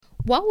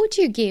What would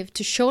you give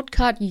to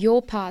shortcut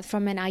your path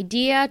from an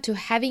idea to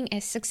having a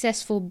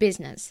successful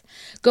business?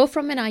 Go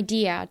from an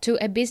idea to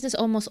a business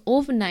almost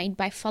overnight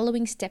by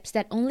following steps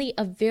that only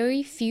a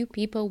very few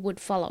people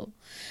would follow.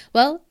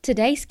 Well,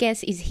 today's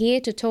guest is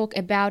here to talk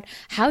about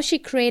how she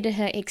created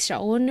her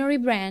extraordinary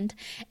brand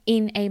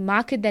in a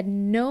market that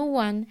no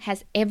one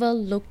has ever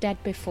looked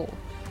at before.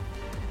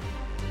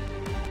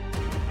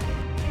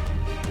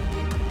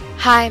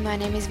 Hi, my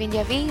name is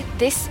Vindhya V.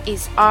 This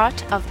is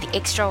Art of the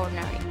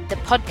Extraordinary, the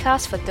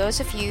podcast for those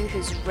of you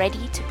who's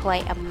ready to play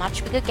a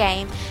much bigger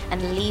game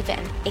and leave an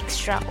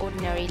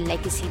extraordinary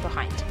legacy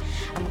behind.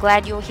 I'm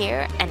glad you're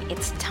here, and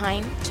it's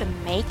time to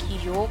make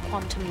your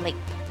quantum leap.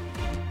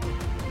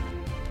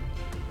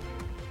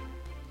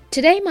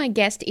 Today, my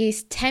guest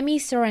is Tammy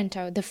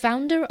Sorrento, the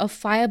founder of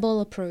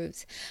Fireball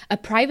Approves, a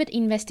private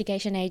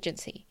investigation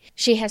agency.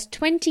 She has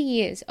 20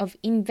 years of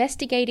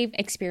investigative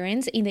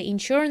experience in the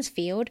insurance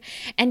field,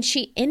 and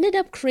she ended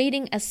up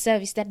creating a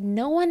service that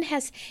no one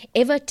has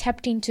ever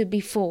tapped into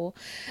before,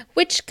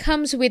 which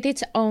comes with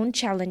its own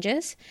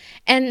challenges.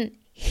 And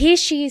here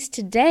she is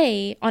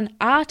today on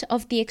Art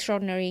of the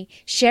Extraordinary,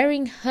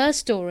 sharing her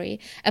story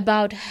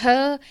about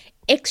her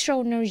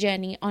extraordinary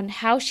journey on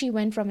how she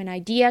went from an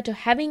idea to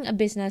having a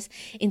business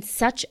in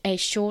such a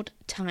short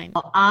time.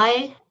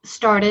 I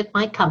started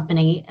my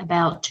company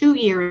about 2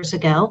 years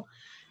ago,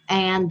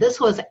 and this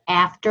was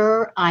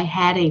after I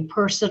had a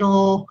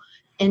personal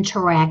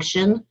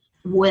interaction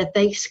with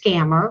a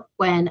scammer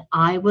when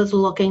I was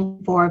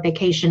looking for a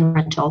vacation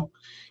rental.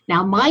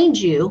 Now, mind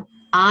you,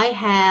 I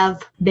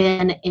have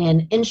been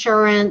in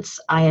insurance,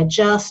 I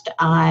adjust,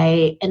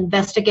 I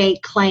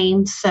investigate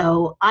claims,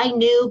 so I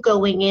knew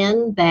going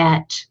in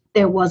that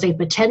there was a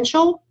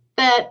potential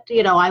that,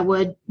 I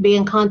would be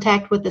in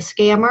contact with the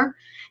scammer.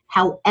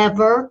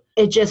 However,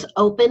 it just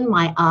opened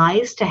my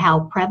eyes to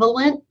how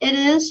prevalent it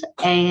is,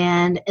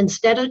 and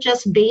instead of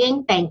just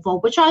being thankful,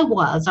 which I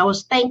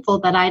was thankful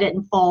that I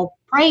didn't fall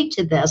prey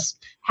to this.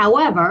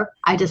 However,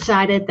 I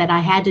decided that I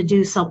had to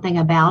do something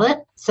about it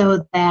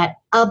so that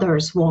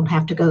others won't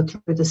have to go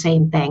through the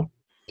same thing.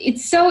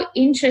 It's so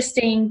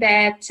interesting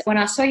that when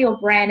I saw your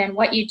brand and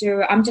what you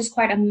do, I'm just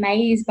quite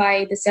amazed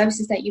by the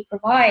services that you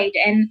provide.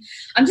 And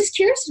I'm just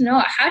curious to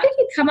know, how did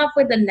you come up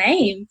with the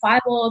name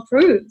Fireball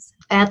Approves?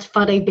 That's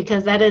funny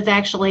because that is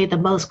actually the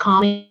most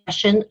common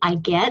question I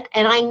get.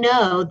 And I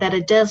know that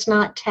it does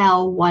not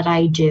tell what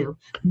I do,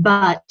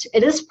 but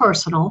it is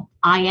personal.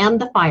 I am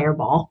the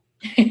Fireball.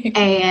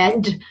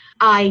 And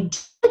I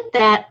did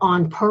that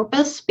on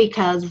purpose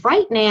because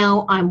right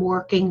now I'm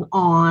working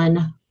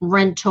on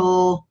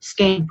rental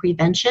scam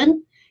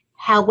prevention.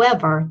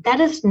 However, that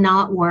is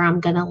not where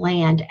I'm going to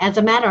land. As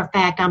a matter of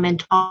fact, I'm in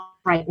talk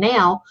right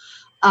now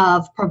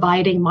of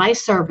providing my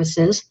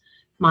services,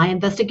 my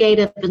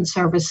investigative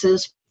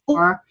services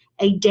for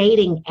a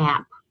dating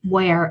app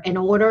where in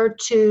order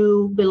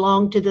to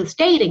belong to this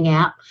dating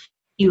app,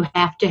 you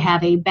have to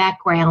have a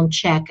background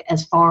check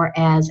as far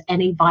as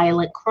any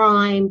violent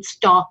crime,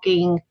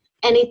 stalking,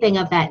 anything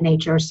of that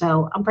nature.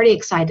 So I'm pretty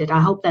excited.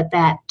 I hope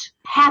that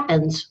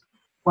happens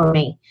for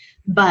me.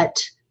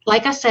 But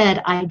like I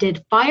said, I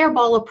did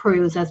Fireball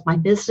Approves as my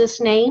business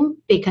name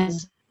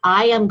because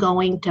I am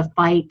going to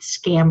fight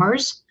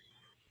scammers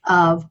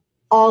of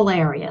all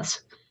areas.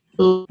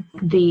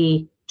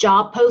 The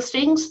job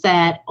postings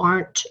that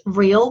aren't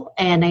real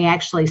and they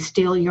actually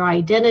steal your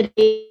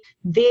identity,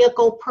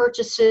 vehicle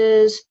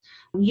purchases,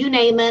 you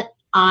name it,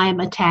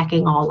 I'm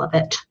attacking all of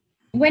it.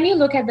 When you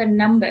look at the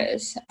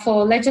numbers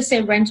for, let's just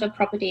say, rental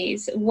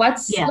properties,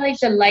 what's like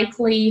the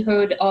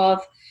likelihood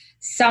of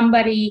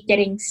somebody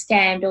getting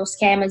scammed or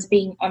scammers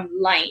being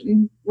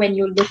online when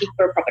you're looking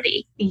for a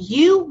property?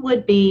 You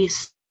would be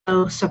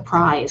so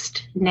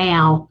surprised.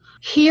 Now,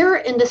 here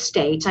in the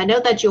States, I know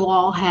that you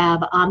all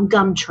have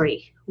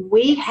Gumtree.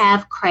 We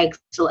have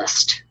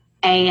Craigslist,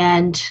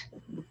 and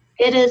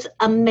it is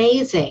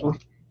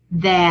amazing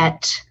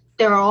that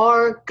there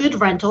are good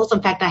rentals. In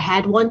fact, I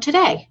had one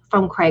today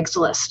from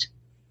Craigslist,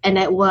 and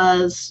it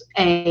was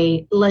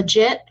a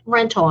legit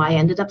rental. I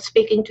ended up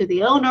speaking to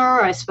the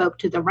owner. I spoke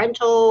to the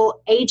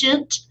rental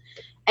agent,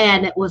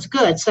 and it was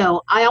good.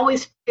 So I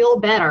always feel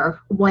better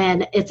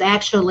when it's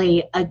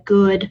actually a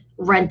good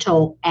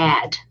rental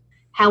ad.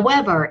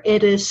 However,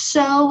 it is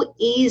so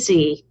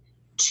easy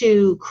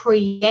to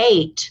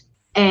create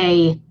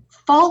a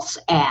false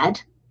ad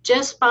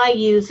just by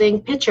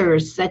using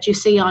pictures that you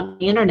see on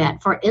the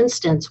internet. For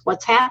instance,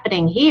 what's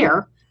happening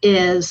here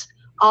is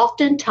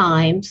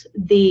oftentimes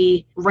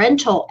the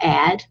rental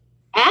ad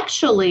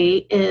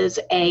actually is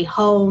a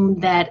home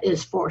that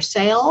is for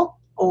sale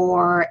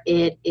or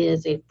it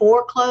is a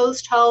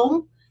foreclosed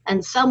home,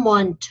 and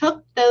someone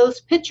took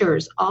those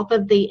pictures off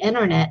of the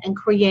internet and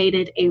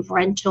created a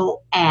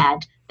rental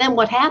ad. Then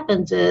what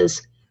happens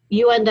is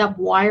you end up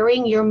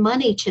wiring your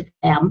money to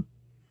them,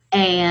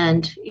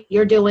 and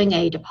you're doing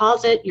a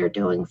deposit, you're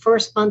doing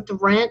first month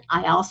rent.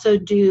 I also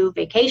do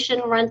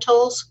vacation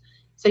rentals.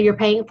 So you're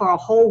paying for a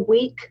whole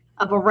week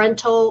of a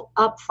rental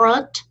up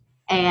front,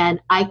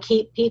 and I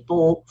keep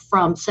people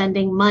from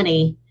sending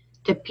money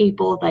to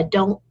people that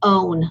don't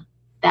own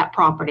that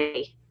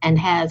property and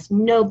has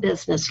no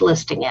business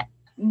listing it.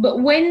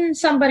 But when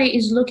somebody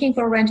is looking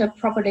for a rental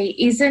property,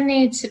 isn't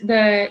it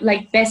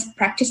the best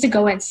practice to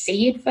go and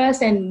see it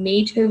first and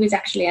meet who is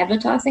actually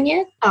advertising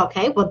it?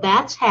 Okay, well,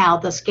 that's how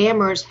the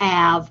scammers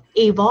have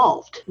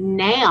evolved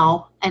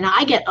now. And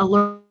I get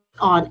alerted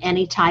on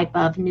any type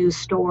of news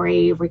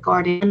story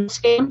regarding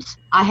scams.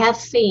 I have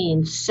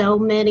seen so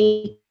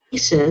many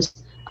cases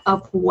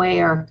of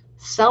where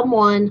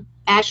someone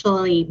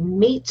actually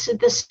meets the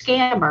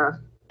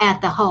scammer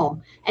at the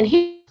home. And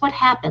here's what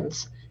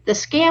happens. The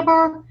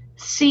scammer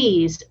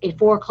sees a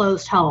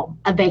foreclosed home,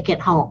 a vacant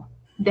home.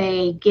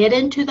 They get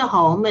into the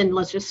home and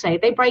let's just say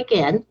they break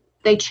in.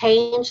 They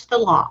change the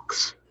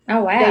locks.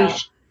 Oh, wow. They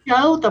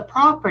show the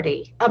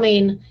property. I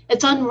mean,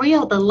 it's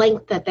unreal the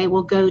length that they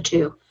will go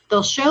to.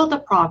 They'll show the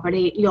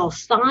property. You'll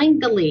sign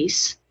the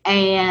lease.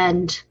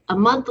 And a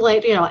month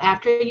later,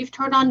 after you've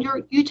turned on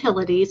your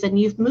utilities and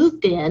you've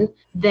moved in,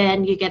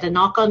 then you get a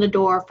knock on the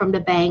door from the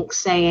bank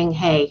saying,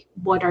 hey,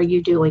 what are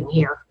you doing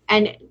here?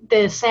 And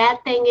the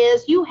sad thing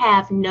is you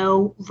have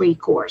no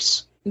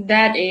recourse.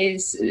 That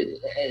is,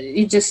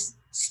 you just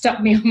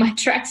stopped me on my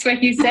tracks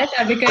when you said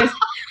that because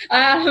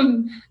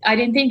I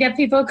didn't think that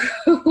people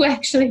could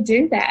actually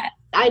do that.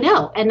 I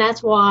know. And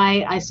that's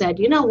why I said,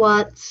 you know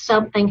what,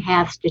 something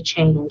has to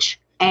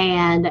change.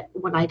 And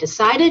when I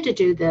decided to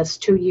do this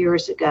 2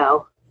 years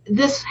ago,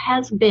 this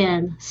has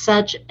been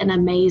such an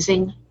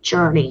amazing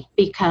journey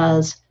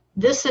because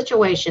this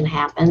situation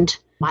happened.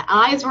 My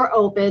eyes were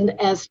opened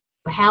as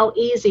to how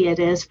easy it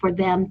is for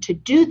them to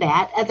do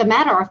that. As a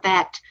matter of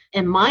fact,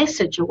 in my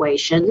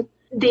situation,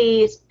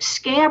 the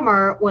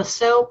scammer was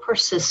so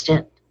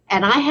persistent.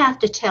 And I have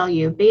to tell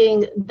you,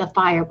 being the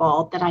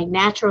fireball that I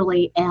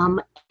naturally am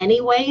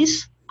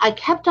anyways, I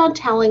kept on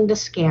telling the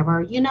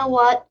scammer, you know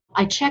what?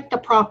 I checked the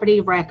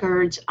property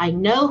records. I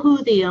know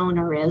who the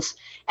owner is.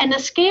 And the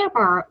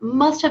scammer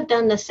must have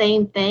done the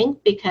same thing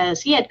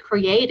because he had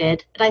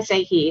created, and I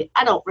say he,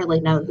 I don't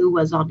really know who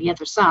was on the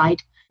other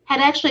side, had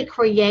actually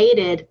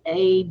created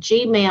a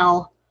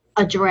Gmail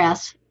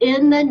address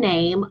in the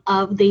name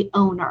of the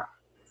owner.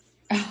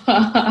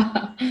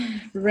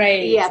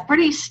 Right. Yeah,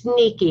 pretty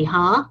sneaky,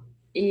 huh?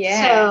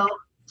 Yeah.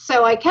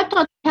 So I kept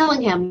on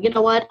telling him, you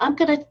know what? I'm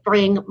going to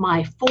bring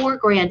my 4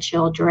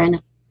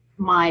 grandchildren.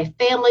 My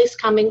family's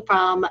coming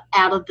from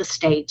out of the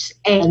States,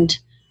 and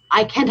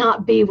I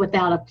cannot be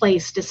without a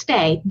place to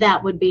stay.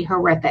 That would be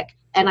horrific.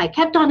 And I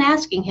kept on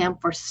asking him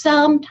for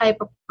some type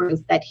of proof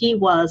that he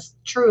was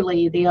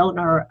truly the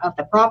owner of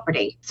the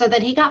property. So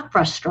that he got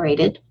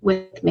frustrated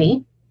with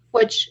me,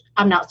 which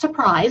I'm not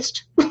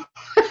surprised.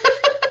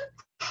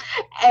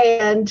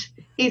 And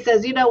he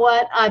says, you know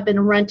what? I've been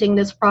renting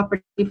this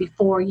property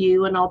before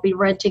you, and I'll be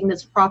renting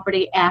this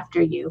property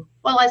after you.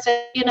 Well, I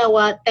said, you know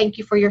what? Thank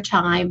you for your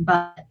time,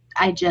 but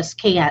I just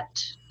can't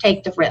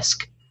take the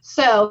risk.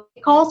 So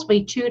he calls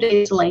me 2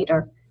 days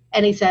later,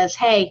 and he says,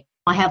 hey,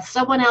 I have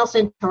someone else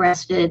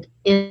interested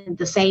in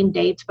the same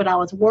dates, but I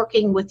was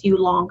working with you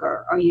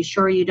longer. Are you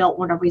sure you don't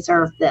want to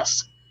reserve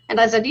this? And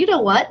I said, you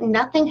know what?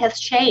 Nothing has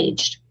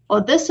changed.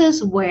 Well, this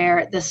is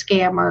where the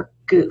scammer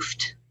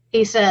goofed.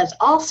 He says,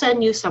 I'll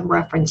send you some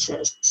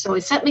references. So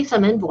he sent me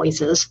some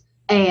invoices,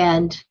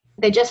 and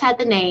they just had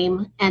the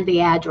name and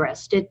the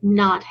address, did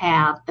not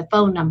have the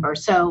phone number.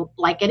 So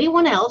like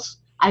anyone else,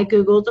 I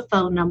Googled the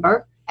phone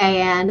number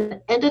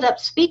and ended up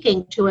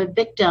speaking to a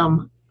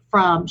victim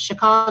from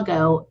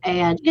Chicago.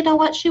 And you know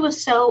what? She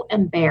was so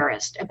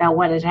embarrassed about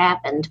what had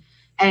happened.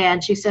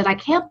 And she said, I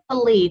can't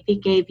believe he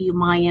gave you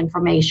my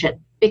information,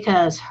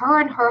 because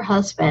her and her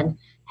husband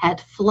had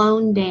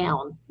flown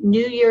down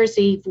New Year's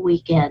Eve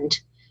weekend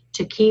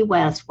to Key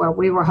West, where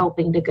we were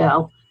hoping to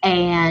go.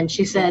 And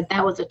she said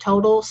that was a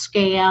total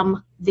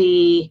scam.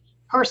 The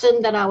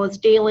person that I was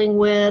dealing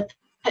with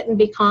couldn't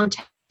be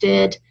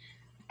contacted.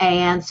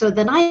 And so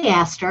then I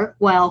asked her,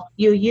 well,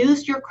 you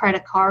used your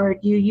credit card,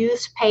 you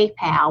used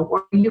PayPal,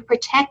 were you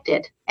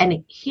protected?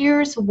 And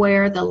here's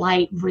where the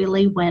light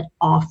really went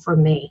off for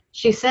me.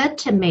 She said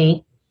to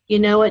me, you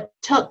know, it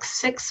took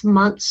 6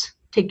 months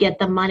to get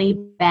the money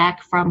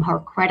back from her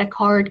credit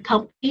card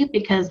company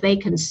because they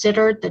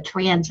considered the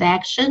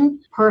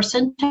transaction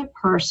person to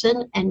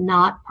person and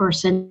not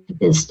person to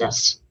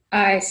business.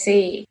 I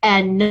see.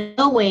 And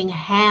knowing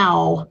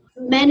how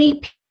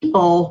many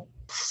people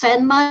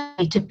send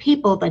money to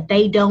people that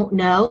they don't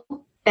know,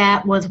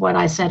 that was what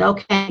I said,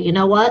 okay, you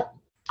know what?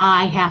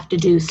 I have to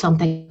do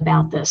something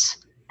about this.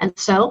 And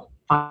so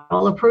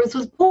Fireball Approves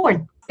was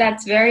born.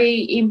 That's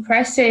very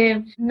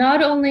impressive.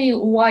 Not only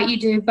what you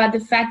do, but the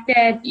fact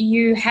that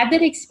you had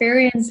that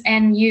experience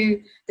and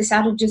you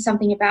decided to do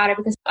something about it.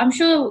 Because I'm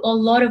sure a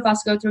lot of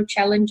us go through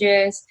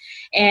challenges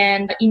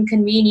and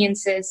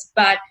inconveniences,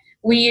 but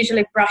we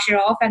usually brush it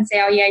off and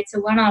say, oh yeah, it's a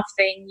one-off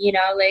thing, you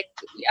know, like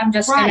I'm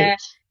just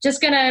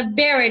gonna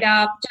bear it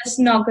up, just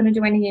not gonna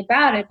do anything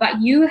about it.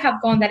 But you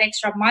have gone that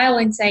extra mile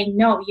in saying,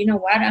 no, you know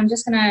what, I'm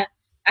just gonna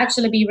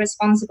actually be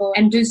responsible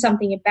and do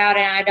something about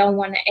it. And I don't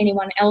want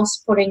anyone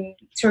else putting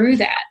through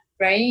that,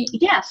 right?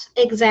 Yes,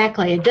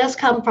 exactly. It does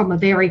come from a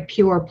very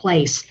pure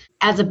place.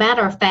 As a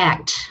matter of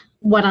fact,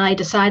 when I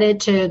decided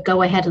to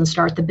go ahead and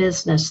start the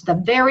business, the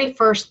very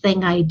first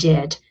thing I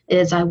did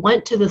is I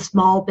went to the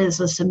Small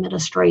Business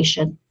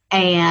Administration.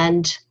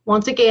 And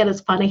once again,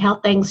 it's funny how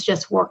things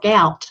just work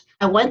out.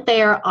 I went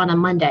there on a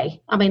Monday.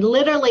 I mean,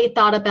 literally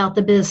thought about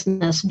the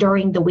business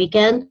during the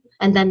weekend.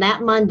 And then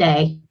that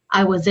Monday,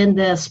 I was in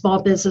the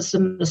Small Business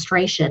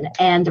Administration,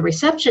 and the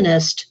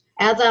receptionist,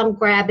 as I'm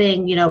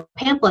grabbing,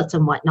 pamphlets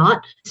and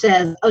whatnot,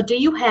 says, "Oh, do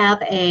you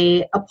have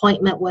a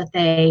appointment with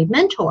a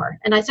mentor?"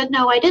 And I said,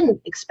 "No, I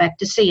didn't expect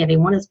to see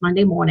anyone. It's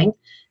Monday morning."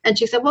 And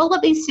she said, "Well,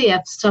 let me see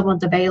if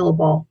someone's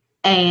available."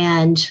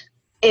 And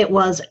it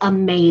was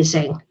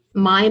amazing.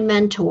 My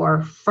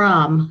mentor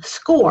from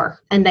SCORE,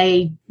 and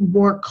they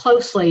work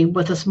closely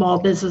with the Small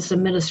Business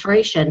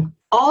Administration.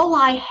 All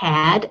I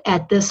had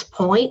at this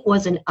point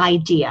was an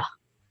idea,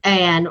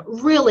 and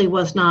really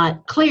was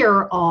not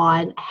clear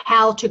on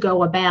how to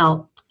go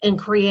about in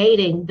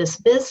creating this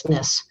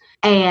business.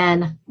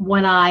 And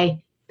when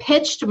I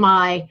pitched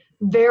my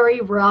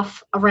very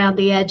rough around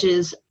the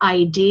edges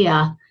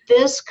idea,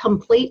 this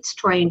complete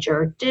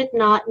stranger did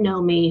not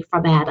know me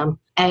from Adam.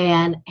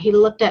 And he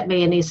looked at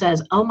me and he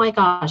says, "Oh my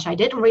gosh, I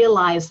didn't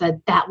realize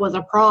that was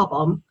a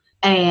problem.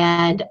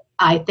 And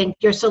I think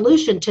your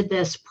solution to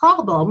this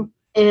problem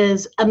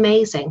is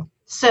amazing."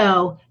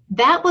 So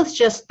that was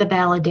just the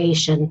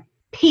validation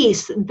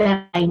piece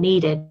that I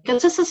needed,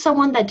 because this is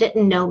someone that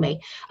didn't know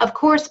me. Of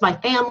course, my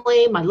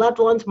family, my loved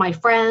ones, my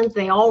friends,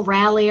 they all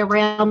rally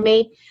around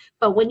me.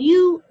 But when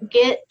you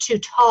get to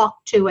talk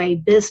to a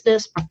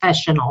business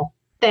professional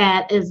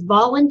that is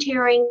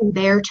volunteering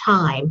their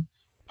time,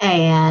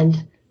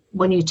 and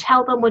when you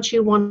tell them what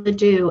you want to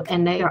do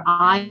and their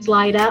eyes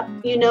light up,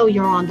 you know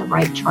you're on the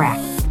right track.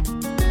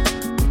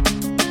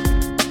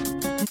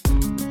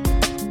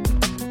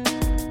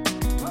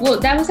 Well,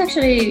 that was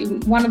actually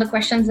one of the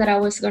questions that I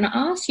was going to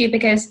ask you,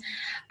 because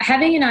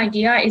having an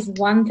idea is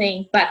one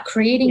thing, but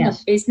creating a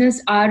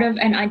business out of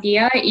an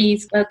idea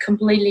is a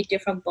completely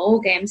different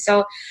ballgame.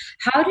 So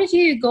how did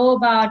you go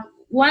about,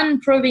 one,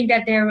 proving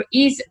that there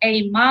is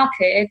a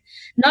market,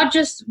 not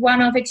just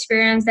one-off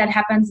experience that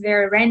happens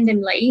very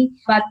randomly,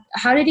 but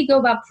how did you go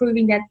about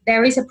proving that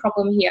there is a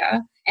problem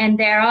here and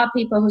there are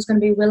people who's going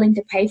to be willing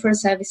to pay for a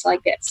service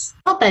like this?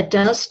 Well, that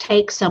does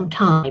take some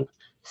time.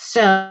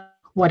 So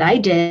what I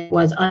did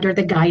was, under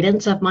the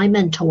guidance of my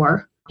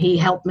mentor, he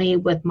helped me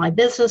with my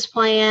business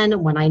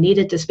plan. When I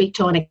needed to speak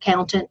to an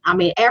accountant, I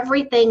mean,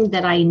 everything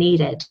that I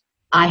needed,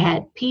 I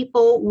had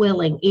people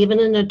willing, even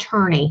an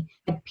attorney,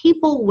 had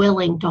people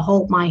willing to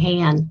hold my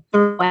hand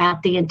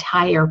throughout the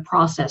entire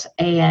process.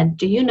 And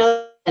do you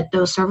know that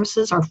those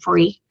services are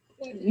free?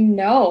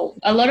 No.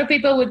 A lot of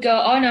people would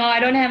go, "Oh no, I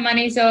don't have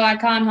money, so I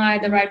can't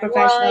hire the right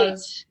professionals."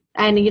 Right.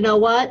 And you know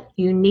what?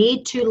 You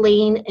need to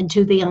lean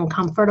into the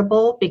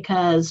uncomfortable,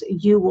 because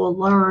you will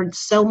learn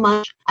so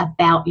much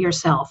about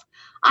yourself.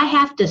 I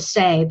have to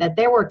say that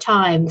there were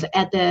times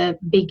at the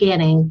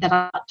beginning that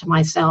I thought to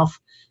myself,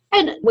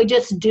 and we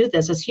just do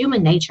this as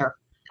human nature,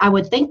 I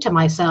would think to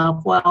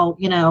myself, well,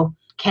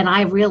 can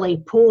I really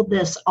pull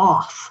this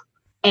off?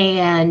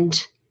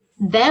 And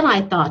then I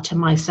thought to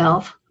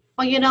myself,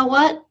 well, you know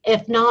what?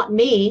 If not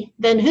me,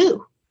 then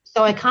who?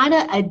 So I kind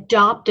of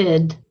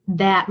adopted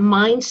that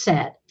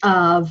mindset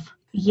of,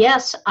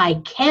 yes, I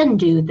can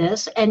do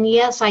this, and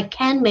yes, I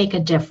can make a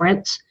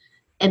difference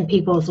in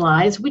people's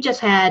lives. We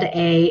just had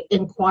a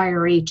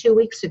inquiry 2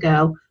 weeks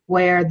ago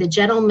where the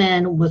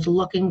gentleman was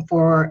looking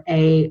for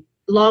a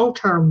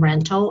long-term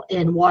rental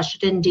in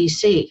Washington,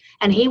 D.C.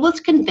 And he was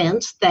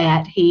convinced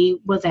that he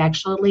was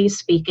actually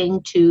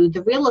speaking to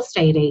the real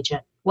estate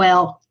agent.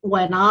 Well,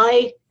 when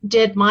I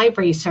did my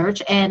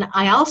research, and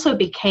I also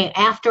became,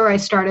 after I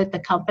started the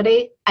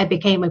company, I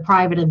became a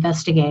private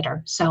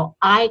investigator. So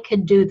I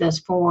could do this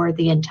for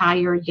the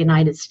entire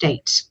United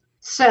States.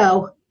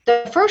 So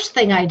the first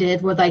thing I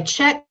did was I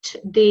checked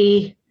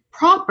the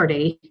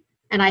property,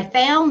 and I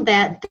found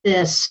that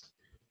this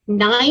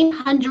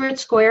 900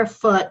 square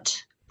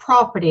foot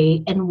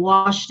property in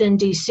Washington,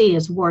 D.C.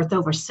 is worth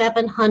over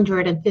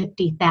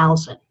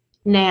 $750,000.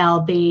 Now,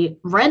 the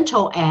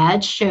rental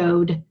ad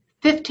showed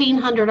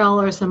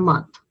 $1,500 a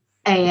month,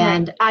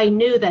 and right. I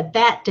knew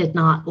that did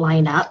not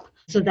line up.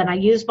 So then I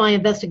used my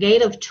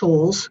investigative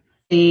tools,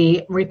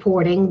 the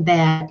reporting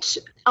that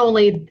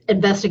only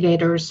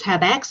investigators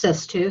have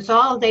access to. So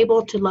I was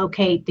able to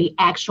locate the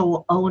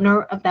actual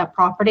owner of that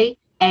property,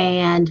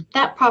 and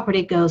that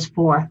property goes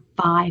for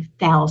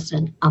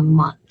 $5,000 a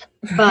month.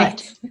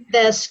 But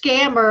the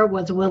scammer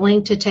was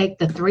willing to take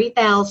the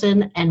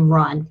 $3,000 and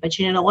run. But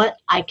you know what?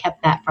 I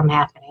kept that from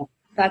happening.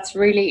 That's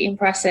really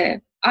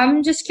impressive.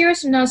 I'm just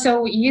curious to know,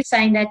 so you're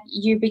saying that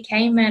you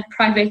became a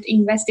private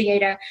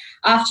investigator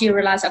after you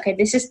realized, okay,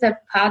 this is the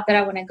path that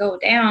I want to go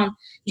down.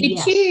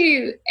 Did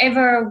you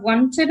ever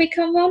want to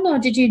become one, or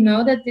did you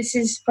know that this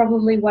is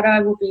probably what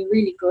I will be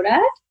really good at?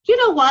 You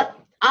know what?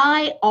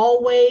 I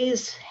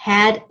always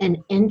had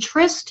an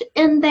interest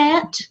in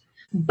that,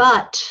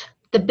 but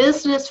the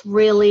business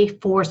really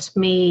forced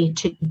me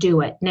to do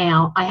it.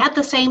 Now, I had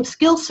the same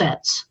skill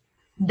sets,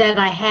 that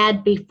I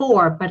had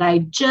before, but I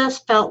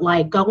just felt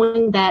like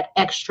going that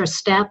extra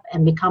step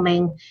and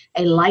becoming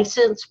a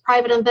licensed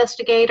private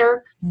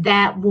investigator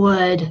that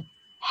would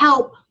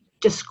help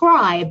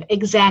describe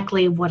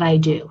exactly what I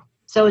do.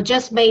 So it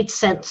just made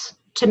sense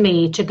to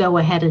me to go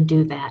ahead and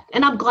do that.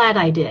 And I'm glad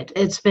I did.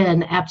 It's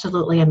been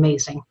absolutely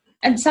amazing.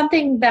 And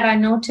something that I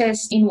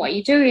noticed in what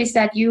you do is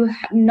that you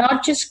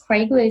not just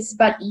Craigslist,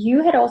 but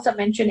you had also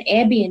mentioned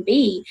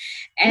Airbnb.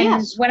 And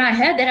yes. When I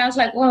heard that, I was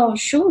like, well,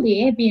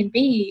 surely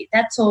Airbnb,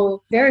 that's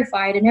all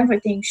verified and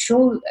everything.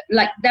 Sure,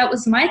 like that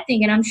was my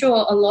thing. And I'm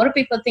sure a lot of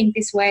people think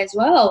this way as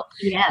well.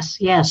 Yes,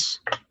 yes.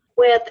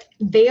 With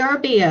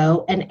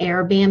VRBO and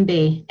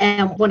Airbnb,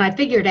 and when I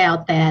figured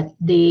out that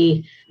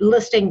the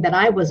listing that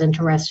I was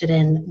interested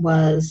in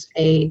was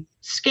a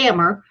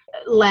scammer,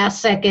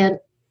 last second,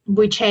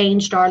 we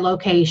changed our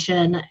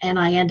location and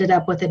I ended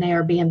up with an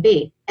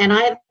Airbnb. And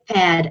I've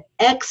had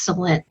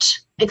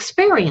excellent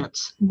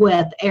experience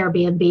with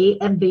Airbnb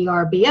and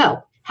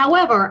VRBO.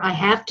 However, I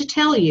have to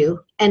tell you,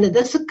 and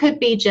this could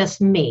be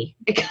just me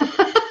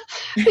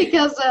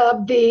because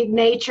of the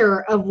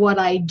nature of what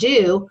I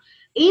do,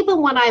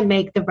 even when I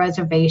make the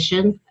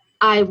reservation,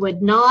 I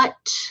would not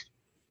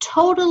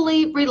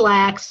totally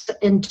relax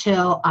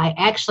until I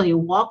actually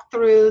walked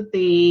through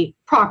the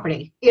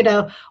property.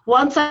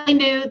 Once I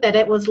knew that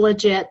it was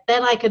legit,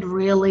 then I could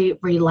really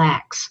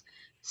relax.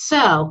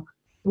 So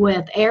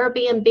with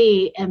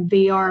Airbnb and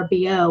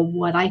VRBO,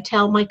 what I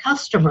tell my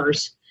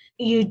customers,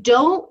 you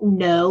don't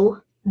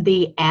know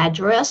the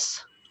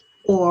address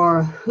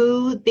or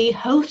who the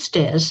host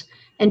is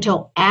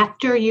until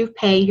after you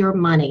pay your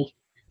money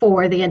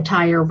for the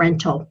entire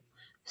rental.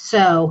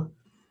 So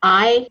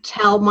I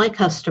tell my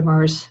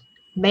customers,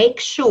 make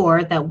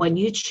sure that when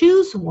you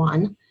choose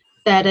one,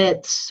 that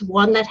it's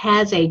one that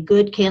has a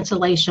good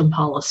cancellation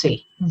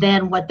policy.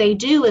 Then what they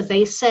do is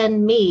they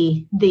send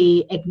me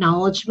the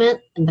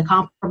acknowledgement and the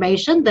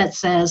confirmation that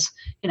says,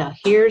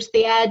 here's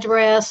the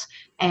address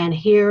and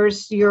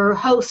here's your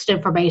host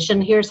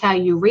information. Here's how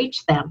you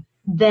reach them.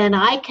 Then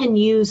I can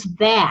use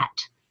that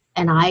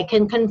and I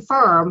can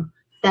confirm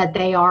that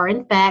they are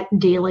in fact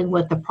dealing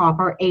with the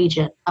proper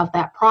agent of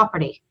that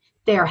property.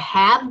 There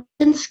have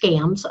been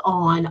scams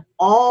on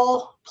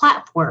all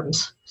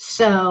platforms.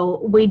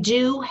 So we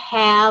do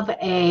have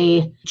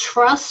a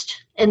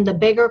trust in the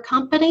bigger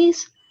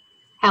companies.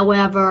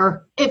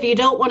 However, if you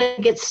don't want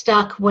to get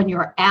stuck when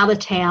you're out of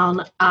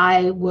town,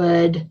 I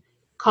would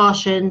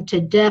caution to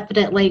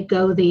definitely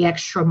go the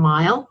extra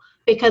mile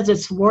because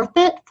it's worth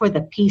it for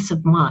the peace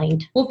of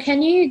mind. Well,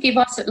 can you give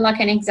us like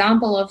an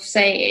example of,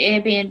 say,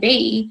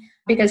 Airbnb?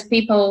 Because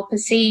people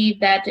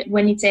perceive that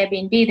when it's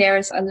Airbnb, there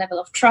is a level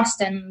of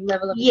trust and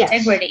level of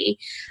integrity.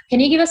 Can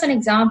you give us an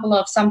example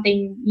of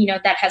something,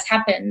 that has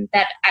happened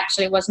that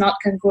actually was not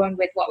congruent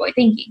with what we're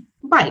thinking?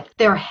 Right.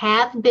 There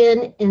have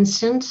been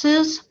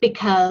instances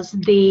because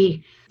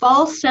the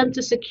false sense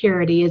of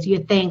security is you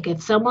think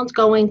if someone's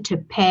going to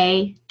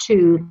pay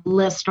to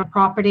list a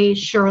property,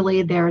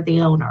 surely they're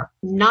the owner.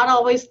 Not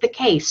always the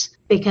case,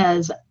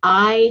 because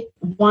I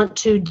want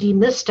to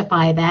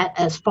demystify that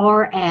as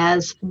far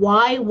as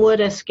why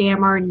would a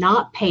scammer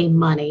not pay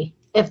money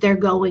if they're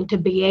going to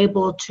be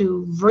able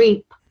to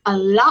reap a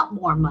lot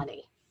more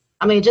money?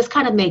 I mean, it just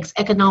kind of makes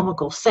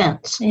economical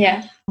sense.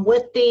 Yeah.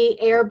 With the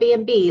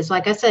Airbnbs,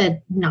 like I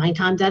said, 9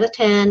 times out of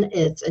 10,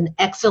 it's an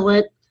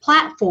excellent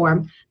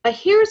platform. But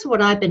here's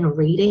what I've been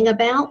reading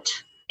about.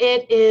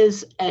 It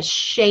is a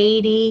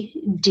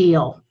shady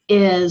deal.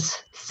 Is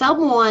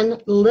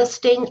someone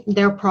listing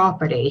their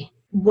property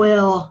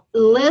will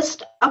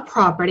list a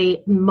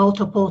property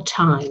multiple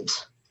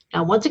times.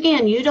 Now, once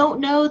again, you don't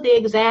know the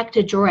exact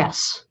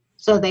address.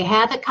 So they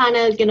have it kind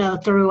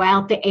of,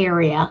 throughout the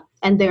area.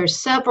 And there's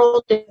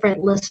several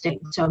different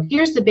listings. So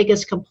here's the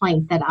biggest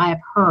complaint that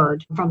I've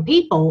heard from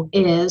people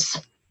is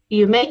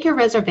you make your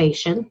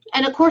reservation,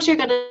 and of course you're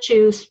going to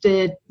choose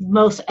the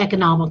most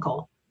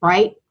economical,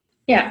 right?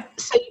 Yeah.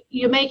 So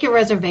you make your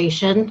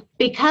reservation.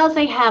 Because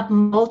they have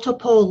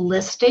multiple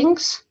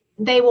listings,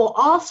 they will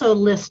also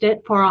list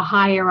it for a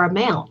higher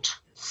amount.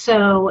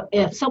 So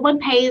if someone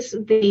pays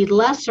the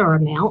lesser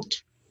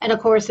amount, and of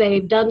course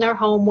they've done their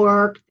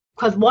homework,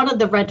 because one of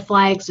the red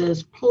flags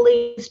is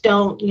please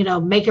don't,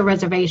 make your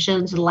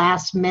reservations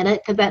last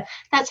minute, because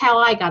that's how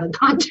I got in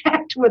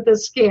contact with the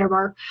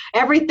scammer.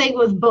 Everything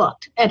was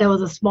booked, and it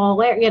was a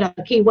small area.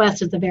 Key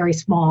West is a very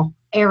small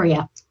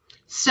area.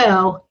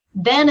 So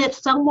then if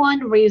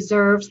someone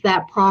reserves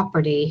that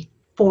property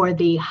for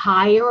the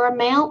higher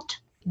amount,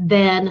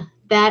 then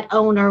that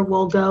owner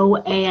will go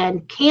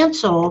and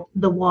cancel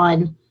the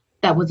one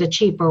that was a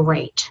cheaper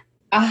rate.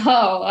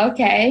 Oh,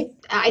 okay.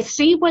 I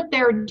see what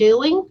they're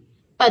doing,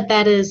 but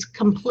that is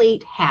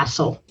complete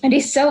hassle. It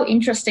is so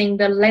interesting,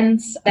 the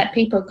lengths that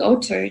people go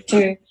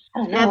to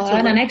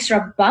earn an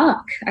extra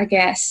buck, I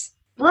guess.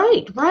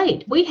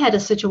 Right. We had a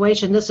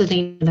situation, this isn't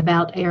even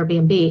about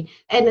Airbnb,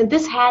 and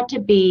this had to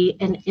be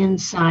an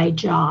inside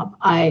job.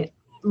 I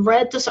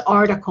read this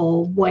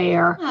article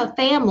where a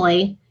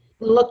family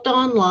looked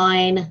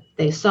online,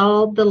 they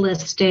saw the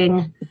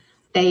listing,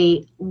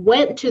 They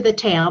went to the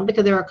town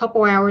because they were a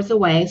couple hours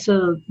away.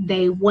 So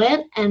they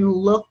went and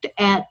looked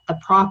at the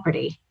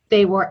property.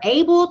 They were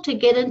able to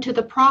get into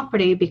the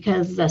property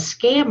because the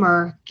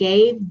scammer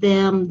gave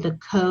them the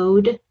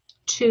code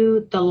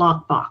to the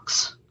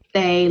lockbox.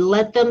 They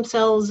let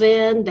themselves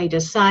in. They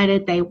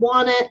decided they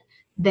want it.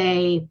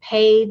 They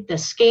paid the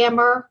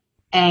scammer.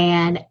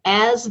 And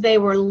as they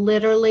were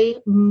literally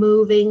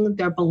moving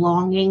their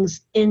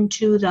belongings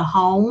into the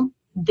home,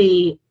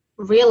 the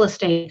real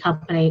estate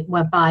company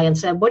went by and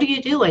said, "What are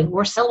you doing?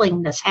 We're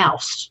selling this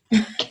house."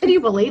 Can you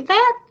believe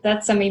that?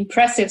 That's some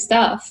impressive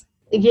stuff.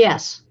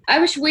 Yes. I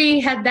wish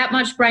we had that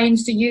much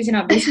brains to use in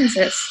our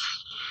businesses.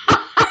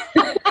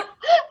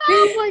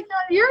 Oh my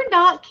God, you're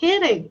not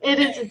kidding. It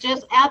is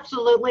just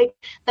absolutely,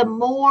 the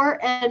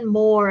more and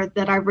more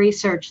that I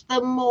research,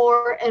 the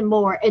more and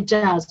more it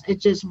does. It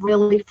just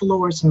really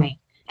floors me.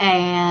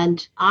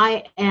 And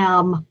I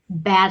am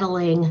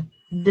battling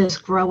this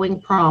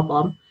growing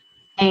problem.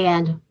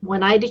 And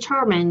when I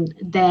determined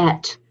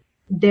that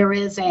there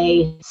is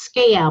a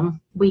scam,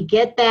 we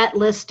get that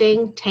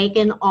listing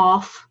taken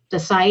off the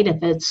site.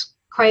 If it's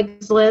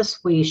Craigslist,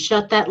 we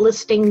shut that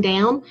listing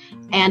down,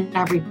 and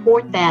I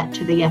report that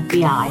to the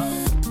FBI.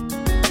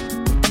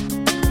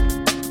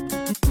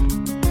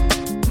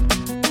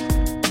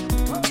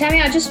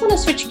 Tammy, I just want to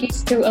switch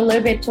gears to a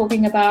little bit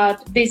talking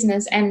about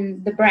business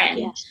and the brand.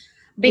 Yes.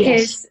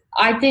 Because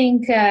I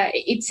think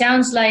it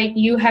sounds like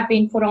you have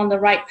been put on the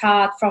right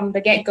path from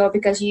the get-go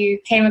because you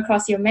came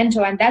across your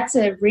mentor, and that's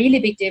a really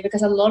big deal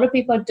because a lot of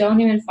people don't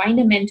even find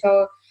a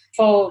mentor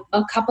for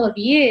a couple of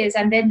years,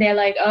 and then they're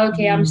like,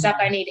 okay, I'm stuck,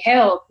 I need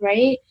help,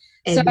 right?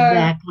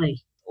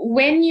 Exactly. So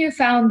when you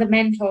found the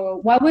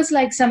mentor, what was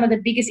like some of the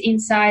biggest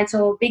insights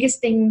or biggest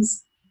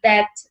things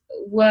that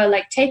were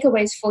like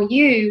takeaways for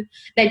you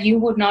that you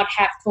would not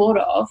have thought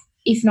of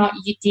if not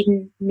you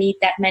didn't meet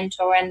that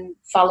mentor and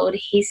followed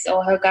his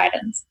or her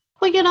guidance?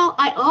 Well,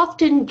 I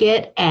often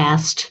get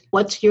asked,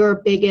 what's your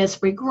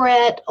biggest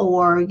regret?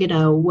 Or,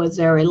 was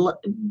there a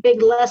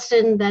big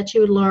lesson that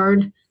you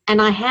learned?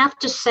 And I have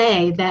to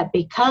say that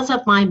because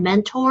of my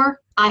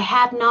mentor, I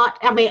have not,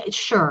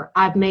 sure,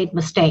 I've made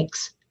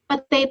mistakes,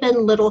 but they've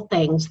been little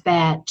things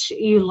that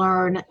you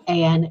learn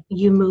and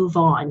you move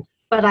on.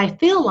 But I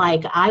feel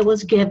like I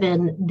was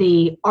given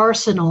the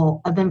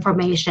arsenal of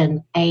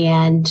information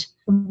and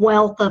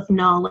wealth of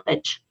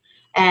knowledge.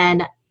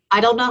 And I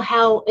don't know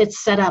how it's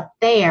set up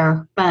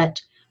there, but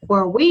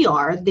where we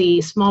are,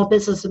 the Small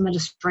Business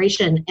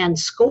Administration and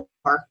SCORE,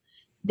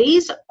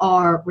 these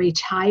are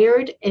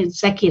retired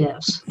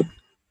executives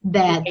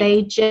that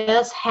they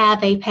just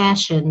have a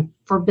passion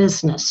for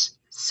business.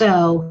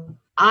 So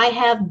I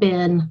have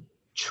been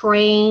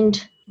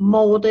trained,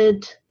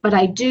 molded, but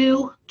I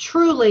do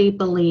truly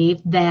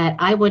believe that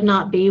I would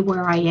not be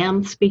where I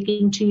am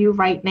speaking to you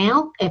right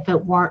now if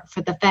it weren't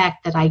for the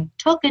fact that I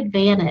took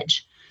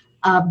advantage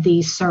of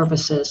these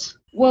services.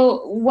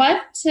 Well,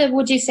 what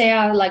would you say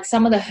are like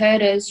some of the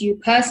hurdles you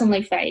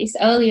personally faced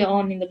early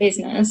on in the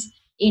business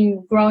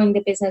in growing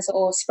the business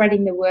or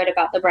spreading the word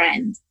about the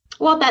brand?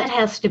 Well, that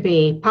has to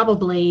be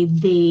probably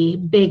the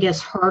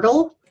biggest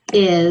hurdle,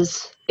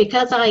 is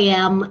because I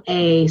am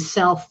a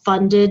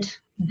self-funded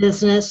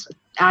business.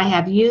 I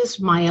have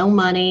used my own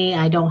money.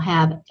 I don't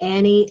have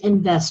any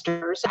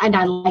investors, and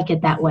I like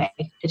it that way,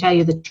 to tell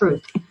you the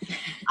truth.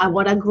 I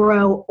want to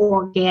grow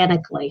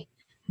organically,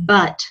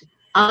 but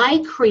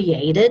I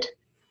created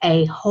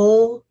a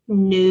whole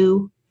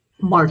new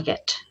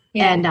market.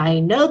 Yeah. And I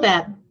know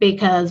that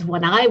because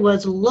when I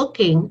was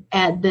looking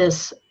at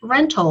this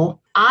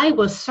rental, I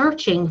was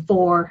searching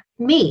for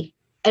me.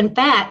 In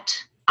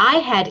fact, I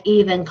had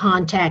even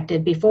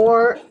contacted,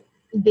 before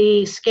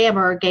the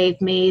scammer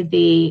gave me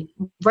the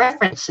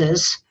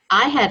references,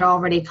 I had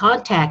already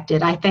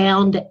contacted. I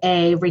found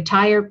a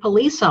retired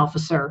police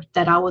officer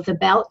that I was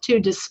about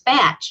to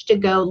dispatch to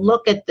go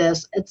look at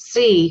this and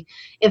see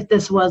if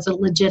this was a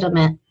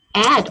legitimate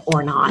ad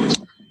or not.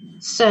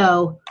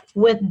 So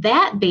with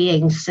that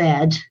being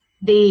said,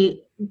 the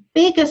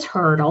biggest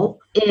hurdle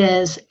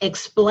is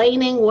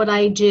explaining what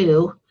I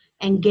do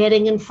and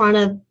getting in front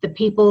of the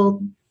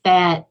people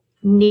that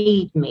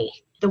need me.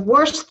 The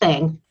worst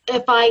thing,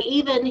 if I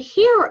even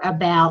hear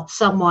about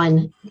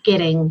someone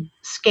getting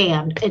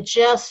scammed, it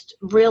just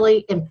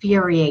really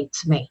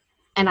infuriates me.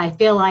 And I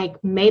feel like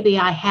maybe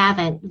I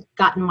haven't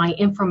gotten my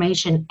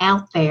information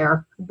out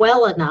there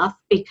well enough,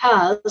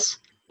 because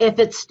if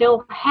it's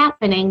still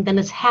happening, then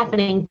it's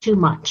happening too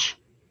much.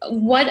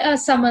 What are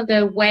some of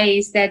the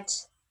ways that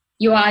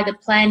you're either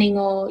planning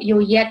or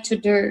you're yet to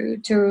do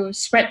to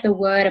spread the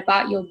word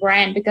about your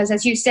brand? Because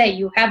as you say,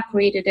 you have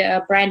created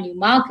a brand new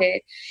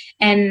market,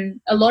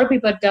 and a lot of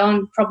people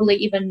don't probably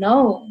even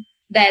know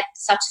that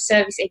such a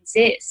service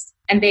exists,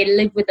 and they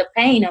live with the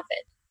pain of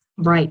it.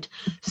 Right.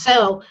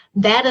 So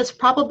that is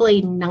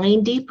probably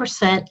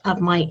 90% of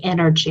my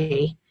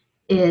energy,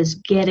 is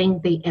getting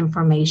the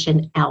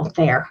information out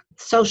there.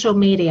 Social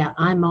media,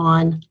 I'm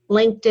on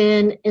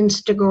LinkedIn,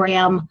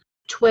 Instagram,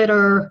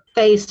 Twitter,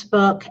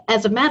 Facebook.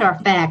 As a matter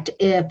of fact,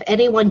 if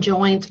anyone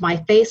joins my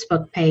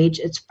Facebook page,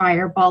 it's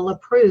Fireball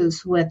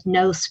Approves with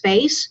no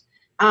space.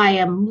 I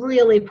am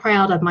really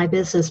proud of my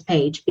business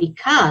page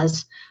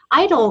because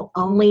I don't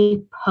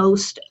only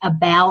post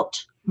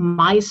about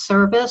my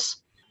service.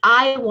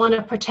 I want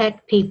to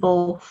protect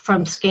people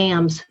from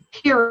scams,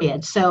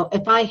 period. So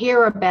if I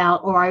hear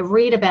about or I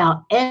read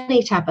about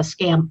any type of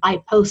scam, I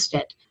post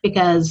it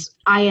because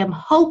I am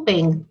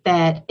hoping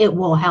that it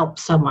will help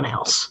someone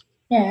else.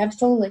 Yeah,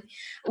 absolutely.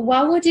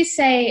 What would you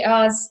say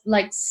are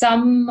like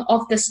some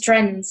of the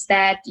strengths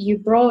that you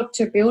brought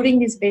to building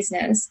this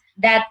business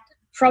that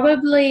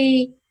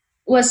probably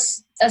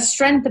was a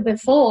strength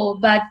before,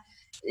 but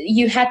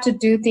you had to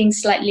do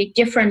things slightly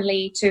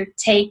differently to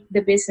take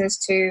the business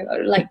to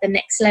like the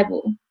next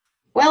level?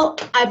 Well,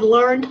 I've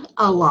learned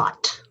a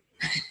lot.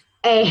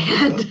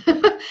 And,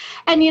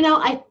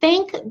 I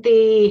think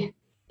the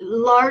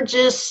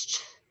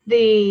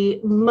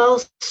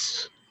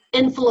most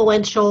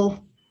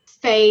influential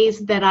phase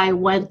that I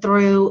went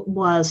through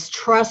was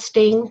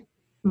trusting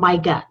my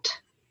gut.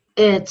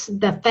 It's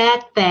the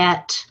fact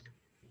that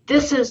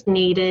this is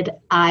needed.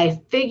 I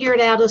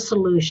figured out a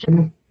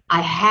solution.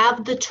 I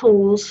have the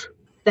tools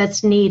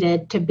that's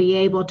needed to be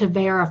able to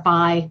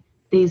verify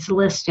these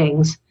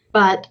listings.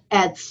 But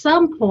at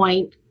some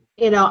point,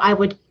 I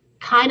would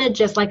kind of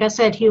just, like I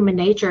said, human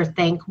nature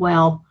think,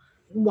 well,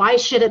 why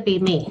should it be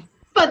me?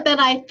 But then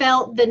I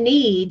felt the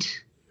need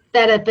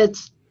that if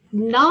it's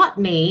not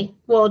me,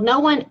 well, no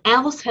one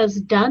else has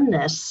done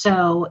this.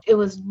 So it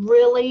was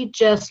really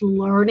just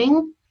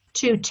learning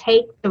to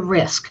take the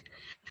risk.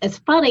 It's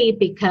funny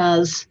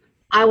because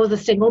I was a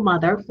single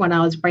mother when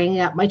I was bringing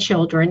up my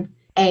children,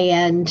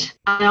 and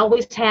I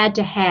always had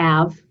to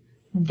have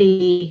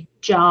the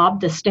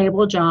job, the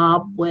stable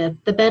job with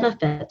the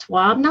benefits.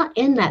 Well, I'm not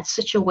in that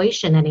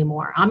situation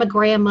anymore. I'm a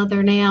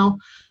grandmother now,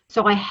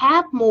 so I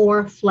have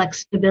more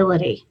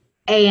flexibility.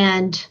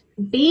 And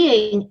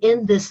being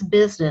in this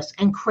business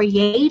and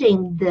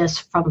creating this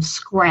from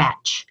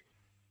scratch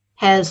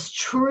has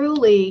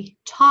truly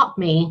taught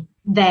me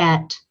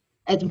that.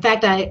 In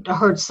fact, I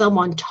heard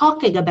someone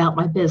talking about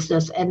my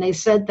business, and they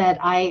said that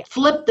I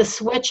flipped the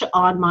switch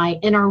on my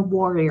inner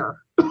warrior.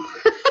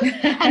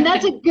 And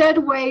that's a good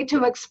way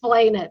to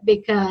explain it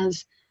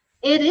because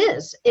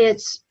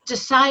it's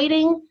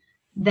deciding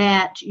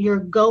that you're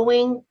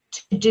going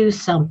to do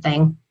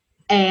something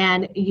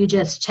and you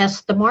just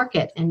test the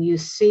market and you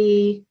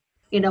see,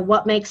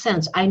 what makes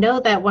sense. I know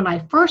that when I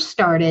first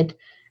started,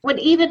 would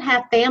even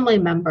have family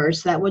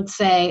members that would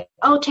say,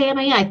 oh,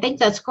 Tammy, I think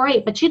that's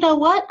great, but you know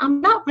what?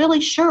 I'm not really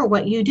sure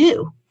what you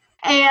do.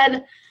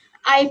 And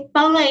I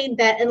find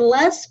that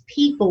unless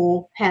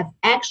people have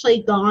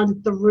actually gone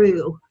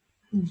through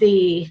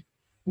the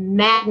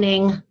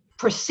maddening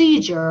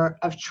procedure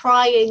of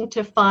trying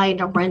to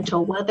find a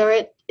rental, whether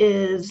it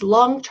is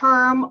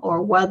long-term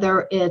or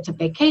whether it's a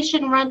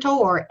vacation rental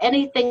or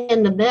anything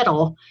in the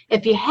middle,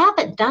 if you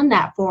haven't done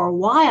that for a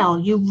while,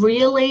 you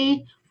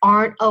really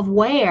aren't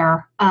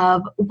aware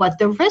of what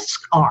the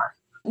risks are.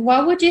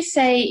 What would you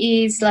say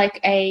is like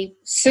a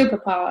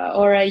superpower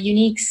or a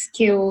unique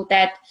skill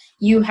that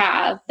you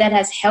have that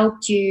has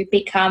helped you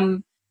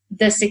become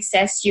the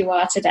success you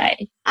are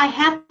today? I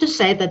have to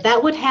say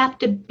that would have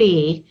to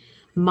be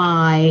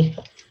my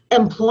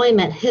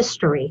employment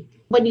history.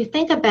 When you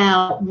think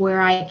about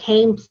where I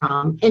came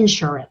from,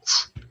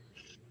 insurance,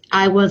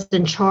 I was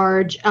in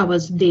charge. I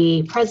was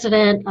the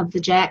president of the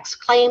Jacks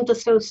Claims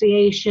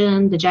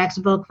Association, the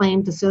Jacksonville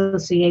Claims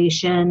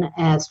Association,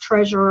 as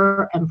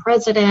treasurer and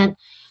president.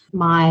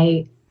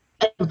 My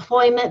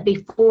employment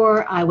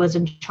before, I was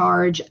in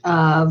charge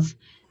of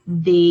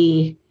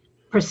the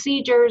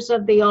procedures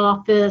of the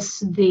office,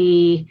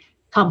 the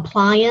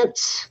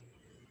compliance.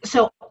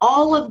 So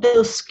all of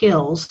those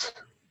skills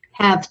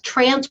have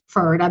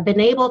transferred. I've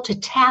been able to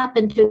tap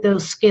into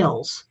those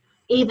skills.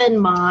 Even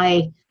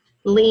my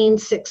Lean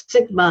Six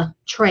Sigma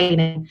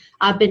training,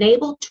 I've been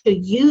able to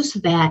use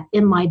that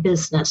in my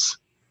business.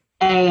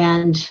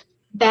 And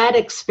that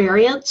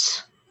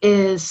experience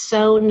is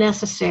so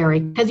necessary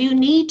because you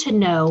need to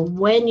know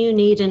when you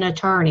need an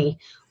attorney,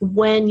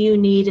 when you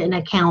need an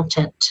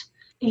accountant.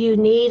 You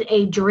need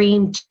a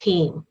dream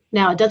team.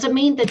 Now, it doesn't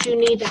mean that you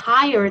need to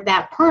hire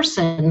that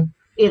person,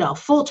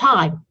 full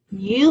time.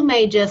 You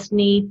may just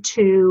need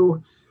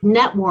to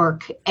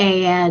network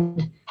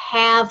and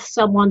have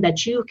someone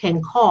that you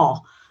can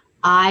call.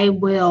 I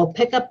will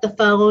pick up the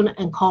phone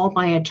and call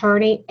my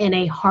attorney in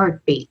a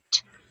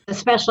heartbeat.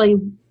 Especially,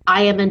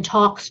 I am in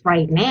talks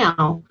right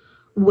now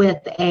with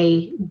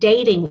a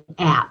dating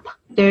app.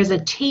 There's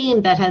a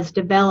team that has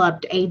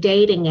developed a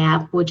dating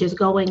app which is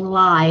going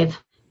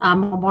live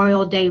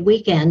Memorial Day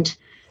weekend.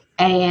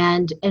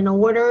 And in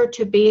order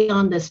to be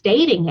on this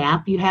dating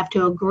app, you have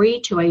to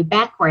agree to a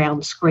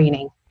background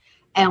screening.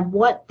 And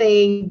what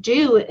they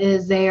do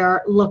is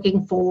they're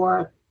looking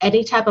for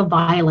any type of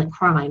violent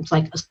crimes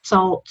like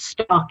assault,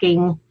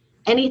 stalking,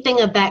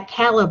 anything of that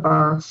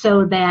caliber,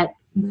 so that,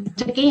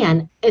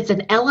 again, it's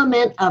an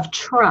element of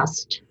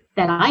trust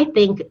that I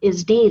think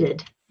is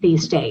needed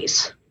these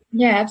days.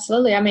 Yeah,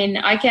 absolutely. I mean,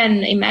 I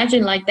can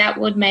imagine like that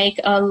would make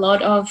a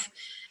lot of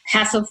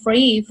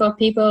hassle-free for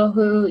people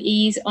who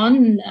is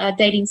on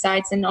dating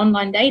sites and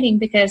online dating,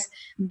 because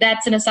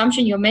that's an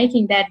assumption you're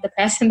making that the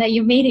person that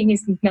you're meeting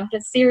is not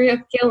a serial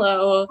killer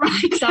or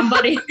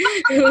somebody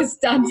who's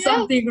done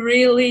something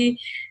really,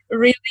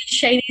 really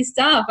shady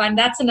stuff. And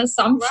that's an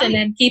assumption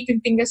and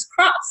keeping fingers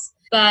crossed.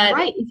 But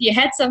if you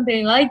had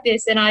something like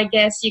this, then I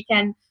guess you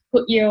can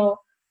put your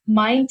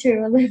mind to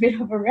a little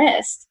bit of a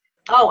rest.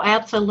 Oh,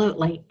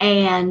 absolutely.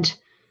 And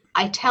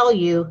I tell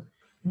you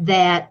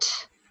that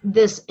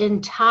this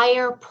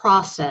entire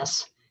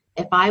process,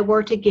 if I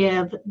were to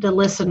give the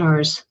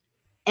listeners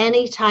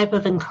any type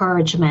of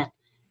encouragement,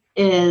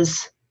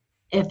 is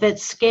if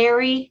it's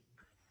scary,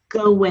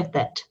 go with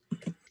it.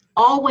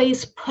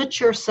 Always put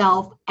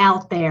yourself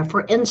out there.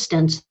 For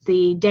instance,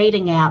 the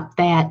dating app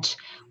that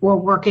we're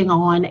working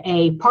on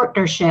a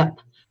partnership,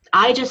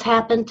 I just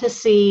happened to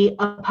see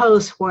a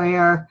post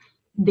where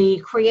the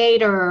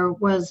creator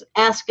was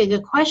asking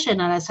a question,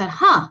 and I said,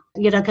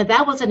 because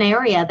that was an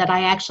area that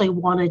I actually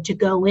wanted to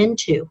go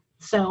into.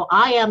 So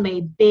I am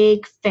a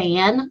big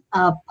fan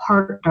of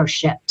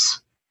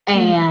partnerships.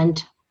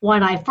 And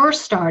when I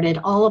first started,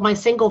 all of my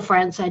single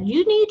friends said,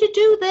 you need to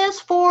do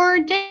this for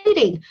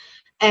dating.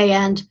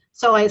 And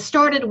so I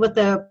started with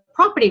the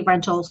property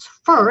rentals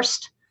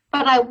first,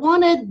 but I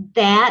wanted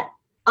that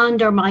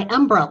under my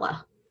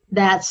umbrella.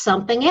 That's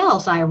something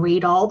else. I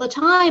read all the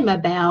time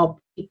about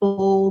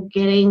people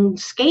getting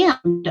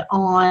scammed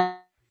on,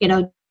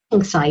 dating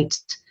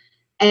sites.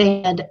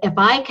 And if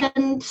I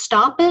can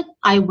stop it,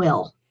 I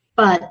will.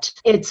 But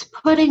it's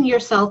putting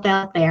yourself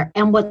out there.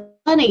 And what's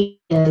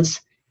funny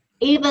is,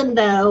 even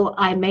though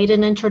I made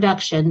an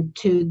introduction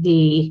to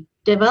the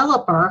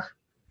developer,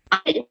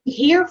 I didn't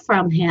hear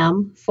from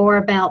him for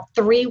about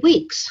 3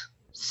 weeks.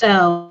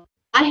 So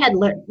I had,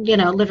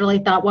 literally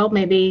thought, well,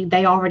 maybe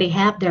they already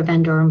have their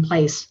vendor in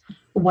place,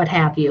 what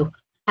have you.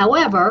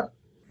 However,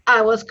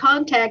 I was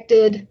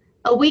contacted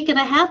a week and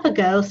a half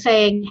ago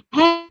saying,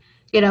 hey,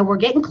 we're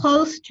getting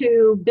close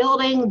to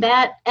building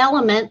that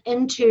element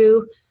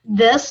into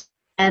this,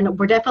 and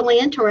we're definitely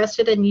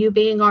interested in you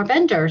being our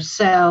vendor.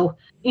 So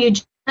you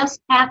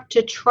just have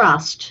to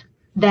trust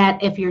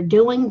that if you're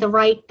doing the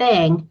right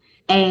thing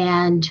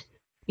and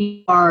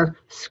you are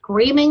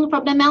screaming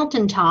from the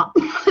mountaintop,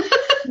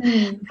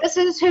 this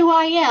is who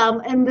I am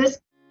and this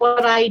is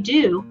what I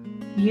do,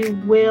 you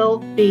will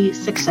be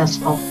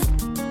successful.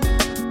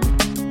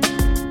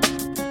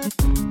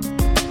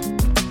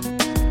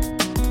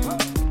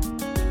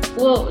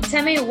 Well,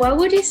 tell me, what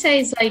would you say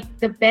is like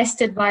the best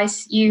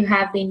advice you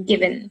have been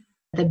given?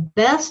 The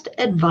best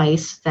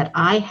advice that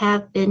I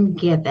have been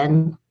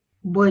given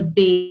would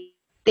be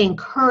the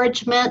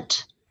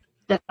encouragement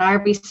that I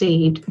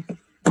received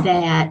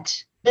that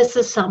this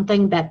is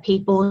something that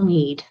people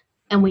need,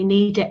 and we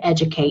need to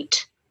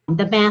educate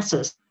the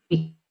masses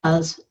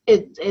because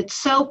it's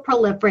so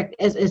prolific,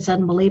 it's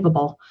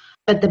unbelievable.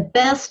 But the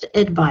best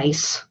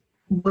advice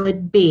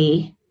would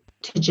be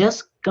to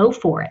just go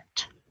for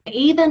it.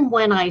 Even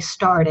when I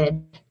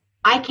started,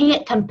 I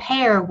can't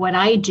compare what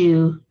I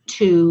do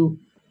to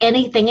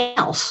anything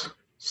else.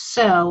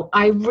 So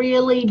I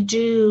really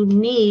do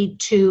need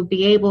to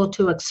be able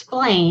to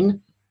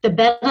explain the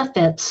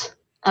benefits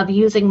of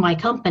using my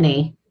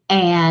company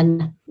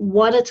and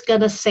what it's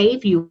going to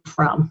save you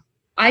from.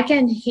 I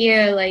can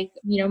hear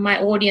my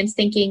audience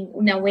thinking,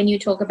 when you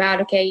talk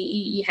about, okay,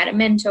 you had a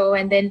mentor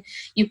and then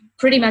you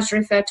pretty much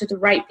refer to the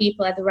right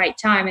people at the right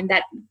time, and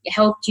that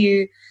helped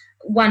you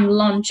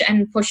launch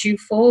and push you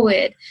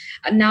forward.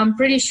 Now I'm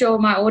pretty sure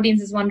my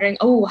audience is wondering,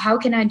 how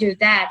can I do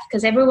that?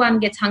 Because everyone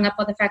gets hung up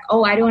on the fact,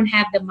 I don't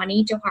have the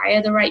money to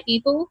hire the right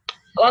people.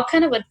 What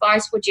kind of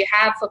advice would you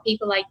have for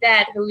people like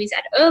that who is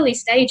at early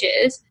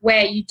stages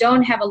where you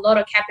don't have a lot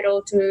of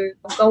capital to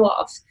go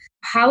off?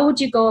 How would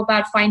you go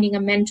about finding a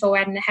mentor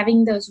and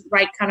having those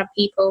right kind of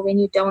people when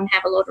you don't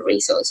have a lot of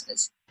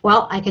resources?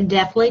 Well, I can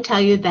definitely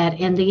tell you that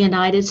in the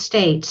United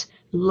States,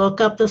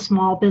 look up the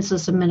Small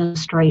Business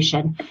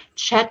Administration.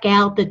 Check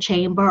out the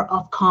Chamber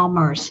of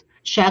Commerce.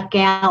 Check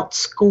out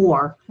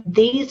SCORE.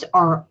 These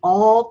are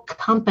all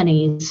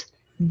companies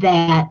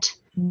that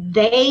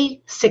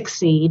they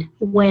succeed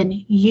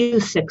when you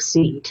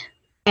succeed.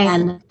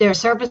 And their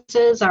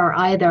services are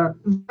either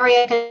very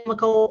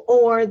economical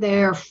or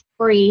they're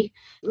free.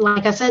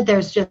 Like I said,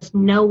 there's just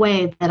no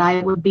way that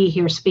I would be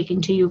here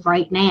speaking to you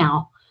right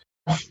now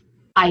if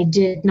I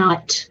did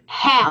not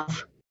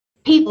have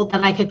people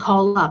that I could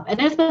call up. And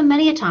there's been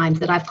many times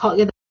that I've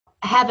called,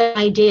 have an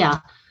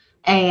idea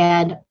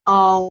and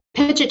I'll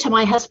pitch it to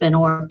my husband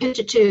or pitch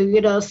it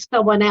to,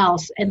 someone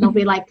else. And they'll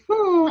be like,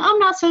 I'm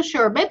not so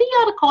sure. Maybe you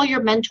ought to call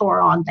your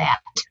mentor on that.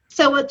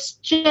 So it's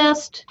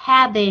just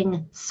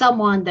having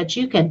someone that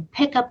you can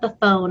pick up the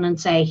phone and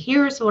say,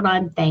 here's what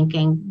I'm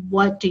thinking.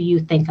 What do you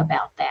think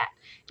about that?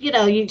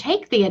 You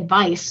take the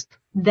advice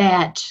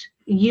that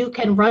you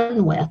can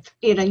run with.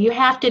 You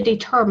have to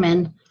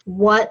determine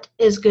what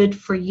is good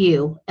for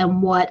you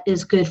and what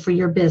is good for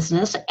your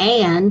business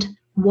and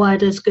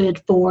what is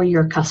good for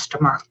your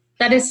customer.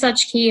 That is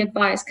such key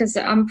advice, because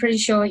I'm pretty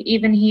sure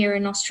even here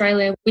in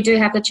Australia, we do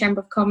have the Chamber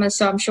of Commerce.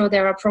 So I'm sure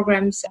there are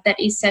programs that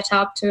is set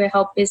up to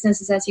help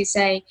businesses, as you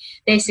say,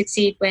 they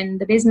succeed when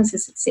the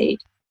businesses succeed.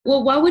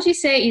 Well, what would you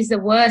say is the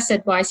worst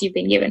advice you've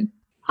been given?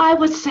 I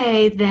would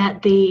say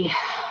that the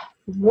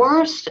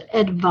worst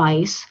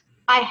advice,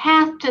 I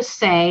have to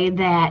say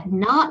that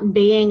not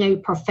being a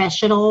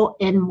professional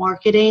in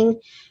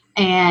marketing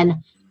and,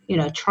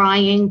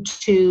 trying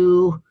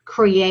to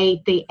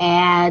create the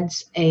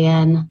ads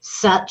and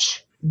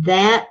such,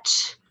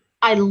 that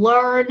I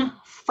learn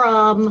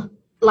from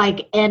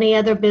like any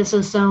other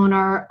business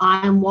owner.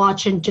 I'm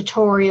watching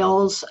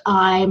tutorials.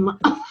 I'm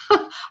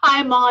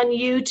I'm on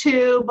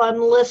YouTube. I'm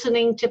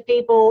listening to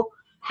people.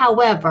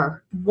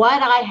 However,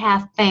 what I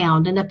have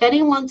found, and if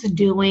anyone's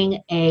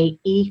doing a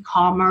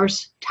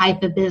e-commerce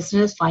type of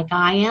business like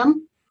I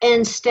am,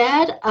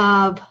 instead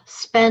of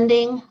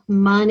spending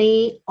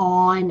money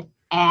on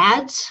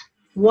ads,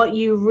 what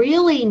you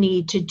really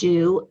need to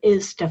do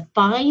is to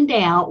find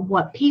out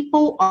what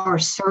people are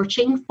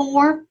searching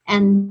for,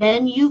 and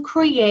then you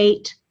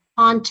create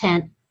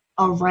content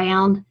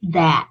around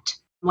that.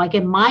 Like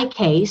in my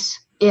case,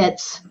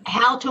 it's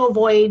how to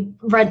avoid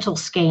rental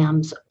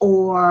scams,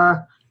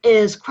 or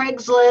is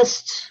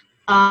Craigslist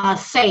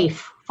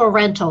safe for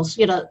rentals,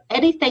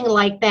 anything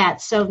like that.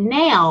 So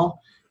now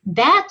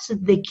that's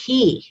the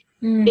key,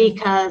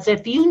 because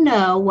if you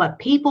know what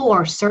people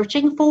are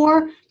searching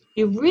for,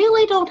 you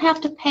really don't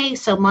have to pay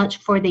so much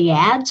for the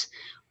ads.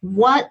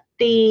 What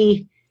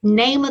the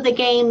name of the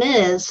game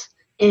is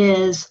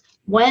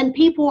when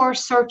people are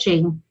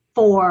searching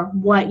for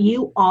what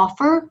you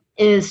offer,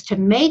 is to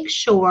make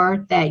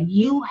sure that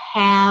you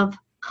have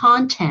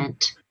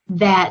content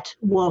that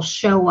will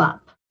show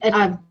up. And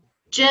I've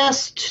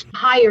just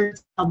hired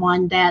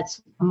someone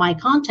that's my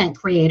content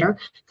creator,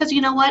 because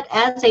you know what?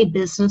 As a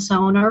business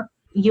owner,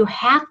 you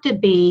have to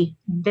be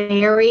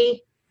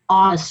very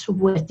honest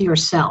with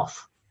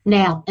yourself.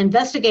 Now,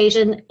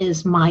 investigation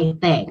is my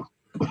thing.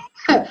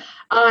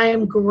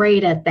 I'm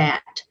great at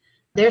that.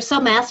 There's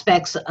some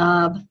aspects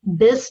of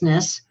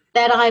business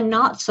that I'm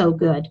not so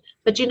good.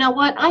 But you know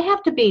what? I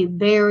have to be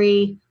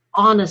very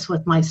honest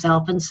with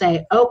myself and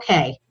say,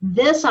 okay,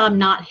 this I'm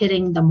not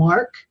hitting the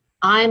mark.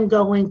 I'm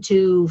going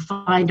to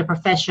find a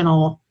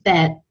professional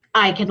that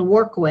I can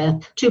work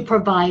with to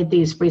provide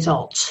these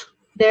results.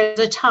 There's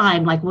a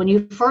time, like when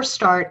you first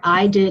start,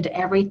 I did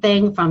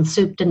everything from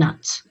soup to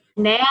nuts.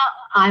 Now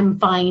I'm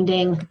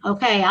finding,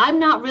 okay, I'm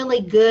not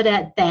really good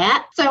at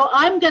that, so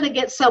I'm going to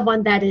get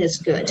someone that is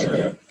good.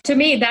 To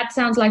me, that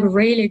sounds like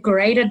really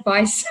great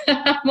advice,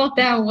 more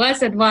than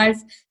worse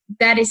advice.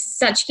 That is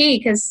such key,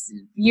 because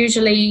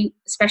usually,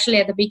 especially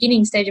at the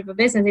beginning stage of a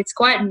business, it's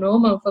quite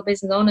normal for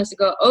business owners to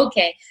go,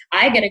 okay,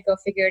 I got to go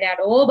figure it out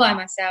all by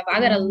myself.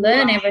 I got to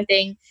learn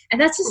everything. And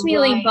that's just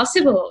really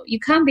impossible. You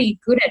can't be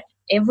good at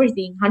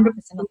everything 100% of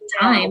the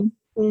time.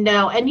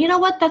 No. And you know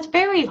what? That's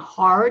very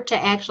hard to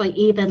actually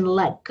even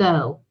let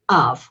go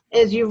of,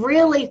 is you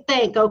really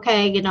think,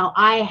 okay,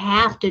 I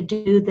have to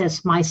do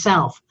this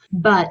myself.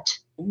 But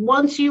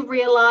once you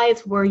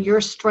realize where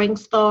your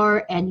strengths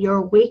are and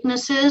your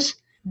weaknesses,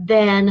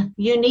 then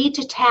you need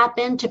to tap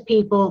into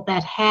people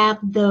that have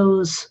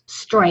those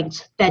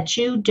strengths that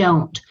you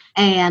don't.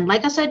 And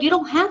like I said, you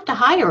don't have to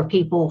hire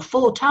people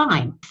full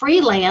time.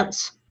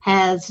 Freelance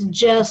has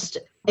just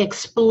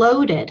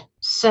exploded.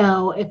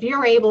 So if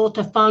you're able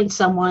to find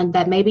someone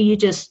that maybe you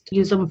just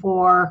use them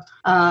for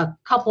a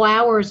couple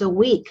hours a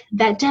week,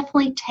 that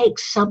definitely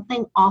takes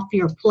something off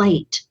your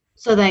plate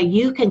so that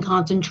you can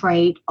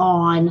concentrate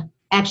on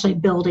actually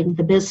building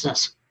the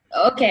business.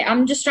 Okay,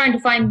 I'm just trying to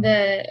find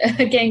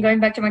again, going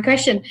back to my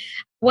question,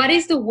 what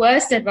is the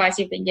worst advice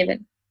you've been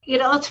given?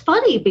 It's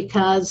funny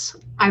because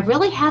I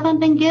really haven't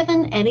been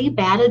given any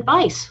bad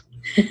advice.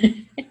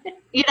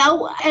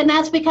 And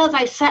that's because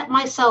I set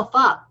myself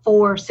up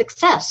for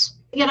success.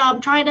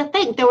 I'm trying to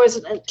think.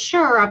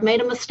 Sure, I've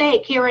made a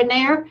mistake here and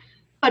there,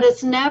 but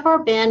it's never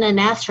been an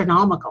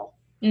astronomical.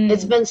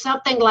 It's been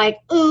something like,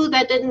 ooh,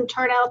 that didn't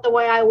turn out the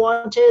way I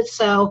wanted.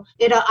 So,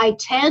 I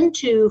tend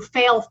to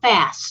fail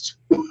fast,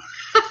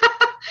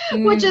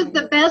 which is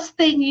the best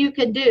thing you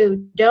can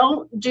do.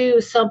 Don't do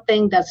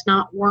something that's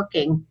not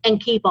working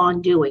and keep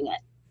on doing it.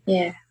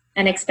 Yeah,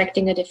 and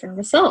expecting a different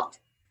result.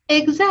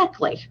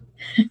 Exactly.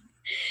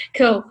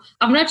 Cool.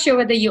 I'm not sure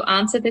whether you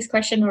answered this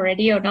question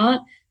already or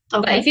not.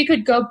 Okay. But if you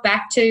could go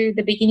back to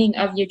the beginning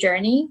of your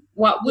journey,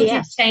 what would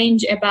you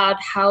change about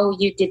how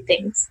you did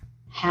things?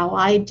 How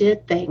I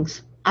did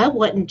things. I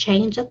wouldn't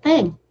change a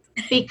thing,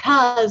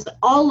 because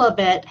all of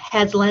it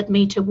has led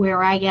me to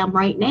where I am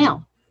right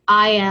now.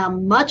 I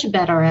am much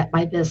better at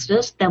my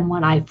business than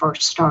when I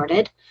first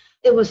started.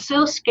 It was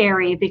so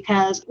scary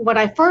because when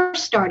I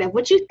first started,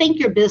 what you think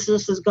your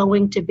business is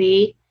going to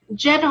be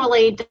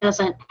generally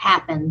doesn't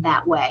happen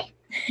that way.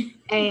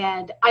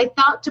 And I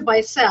thought to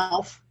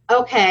myself,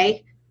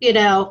 okay,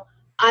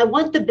 I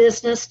want the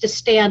business to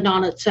stand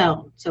on its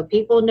own so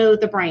people know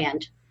the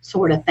brand,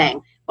 sort of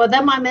thing. Well,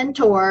 then my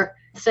mentor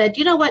said,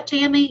 you know what,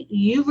 Tammy,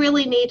 you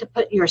really need to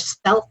put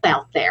yourself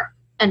out there.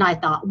 And I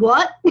thought,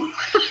 what?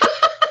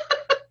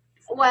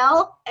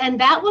 Well, and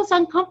that was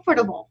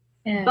uncomfortable.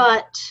 Yeah.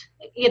 But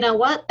you know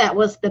what? That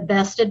was the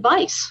best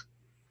advice.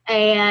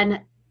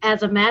 And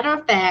as a matter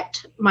of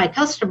fact, my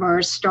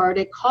customers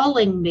started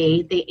calling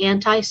me the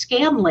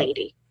anti-scam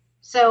lady.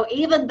 So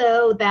even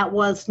though that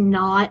was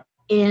not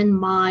in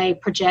my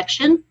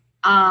projection,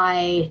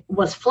 I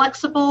was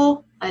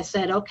flexible. I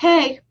said,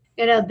 okay,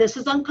 this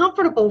is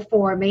uncomfortable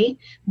for me,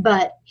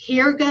 but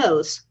here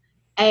goes.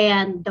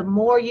 And the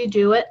more you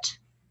do it,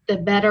 the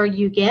better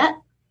you get.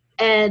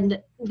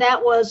 And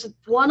that was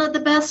one of the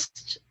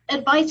best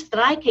advice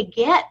that I could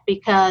get,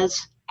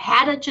 because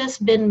had it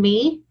just been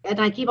me, and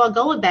I keep on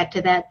going back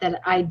to that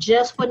I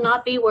just would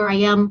not be where I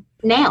am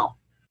now.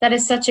 That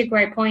is such a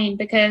great point,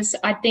 because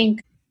I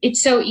think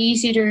it's so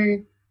easy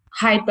to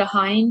hide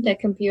behind a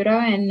computer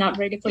and not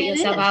really put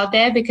yourself out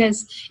there,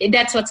 because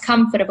that's what's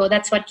comfortable.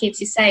 That's what keeps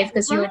you safe,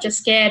 because you're just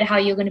scared how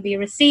you're going to be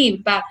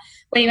received. But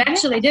when you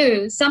actually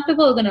do, some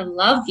people are going to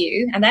love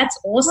you, and that's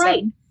awesome.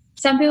 Right.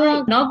 Some people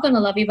are not going to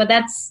love you, but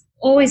that's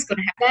always going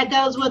to happen.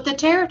 That goes with the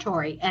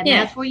territory, and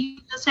that's where you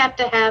just have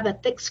to have a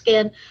thick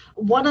skin.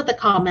 One of the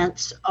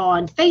comments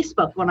on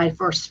Facebook when I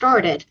first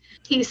started,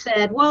 he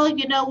said, well,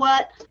 you know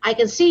what? I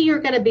can see you're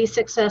going to be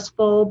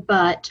successful,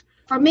 but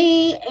for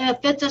me, if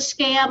it's a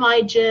scam,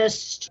 I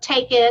just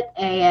take it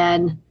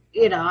and,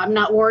 I'm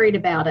not worried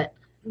about it.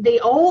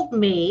 The old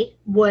me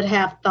would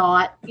have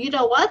thought, you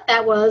know what?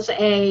 That was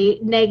a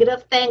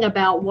negative thing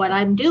about what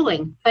I'm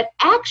doing. But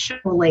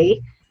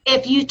actually,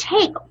 if you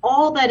take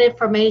all that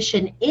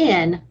information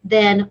in,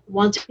 then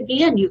once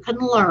again, you can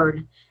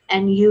learn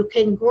and you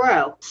can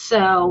grow.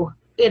 So,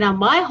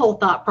 my whole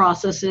thought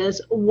process is,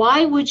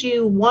 why would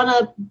you want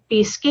to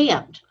be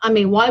scammed? I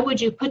mean, why would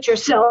you put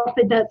yourself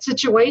in that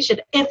situation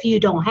if you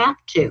don't have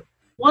to?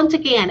 Once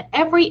again,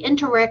 every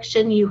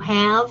interaction you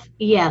have,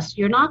 yes,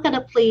 you're not going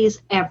to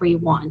please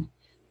everyone.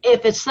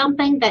 If it's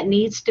something that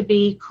needs to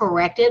be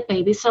corrected,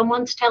 maybe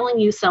someone's telling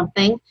you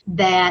something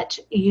that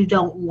you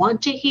don't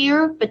want to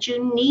hear, but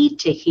you need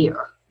to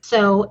hear.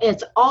 So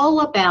it's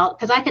all about,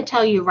 because I can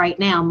tell you right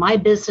now, my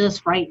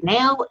business right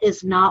now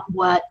is not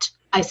what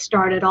I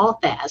started off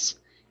as.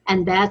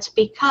 And that's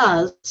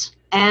because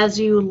as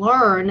you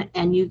learn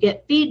and you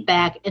get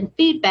feedback,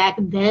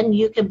 then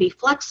you can be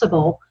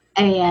flexible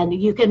and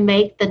you can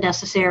make the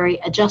necessary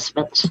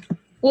adjustments.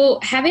 Well,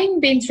 having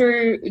been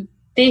through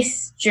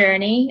this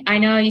journey, I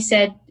know you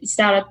said it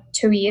started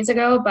 2 years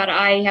ago, but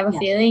I have a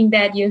feeling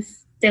that you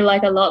feel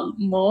like a lot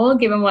more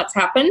given what's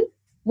happened.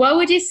 What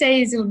would you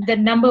say is the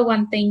number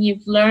one thing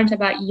you've learned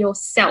about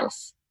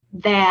yourself?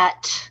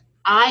 That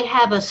I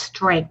have a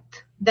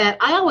strength that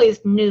I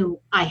always knew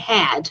I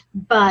had,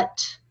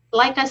 but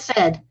like I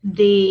said,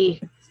 boy,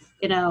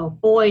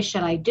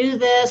 should I do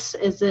this?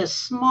 Is this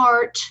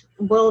smart?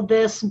 Will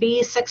this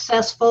be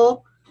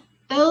successful?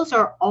 Those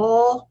are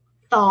all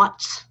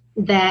thoughts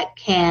that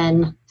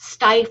can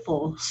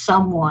stifle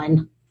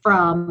someone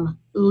from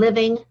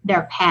living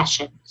their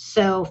passion.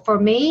 So for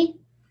me,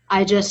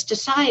 I just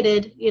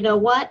decided, you know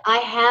what? I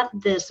have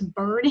this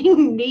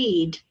burning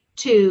need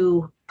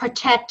to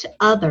protect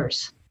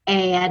others.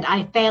 And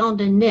I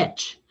found a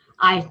niche.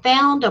 I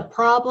found a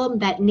problem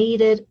that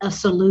needed a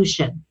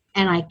solution.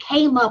 And I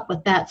came up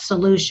with that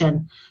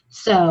solution.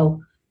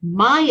 So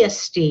my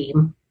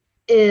esteem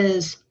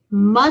is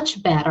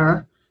much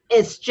better.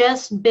 It's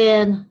just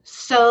been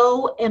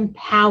so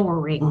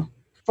empowering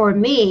for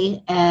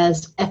me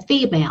as a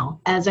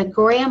female, as a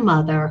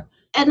grandmother.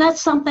 And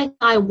that's something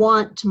I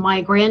want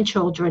my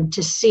grandchildren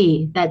to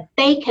see, that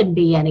they can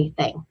be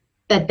anything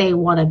that they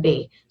want to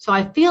be. So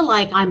I feel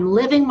like I'm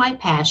living my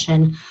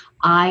passion.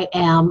 I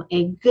am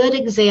a good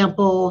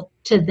example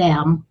to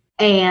them.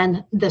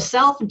 And the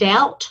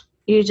self-doubt,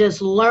 you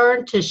just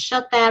learn to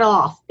shut that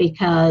off,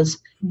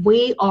 because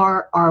we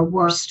are our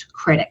worst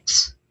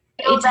critics.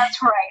 Oh, that's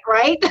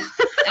right?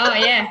 Oh,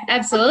 yeah,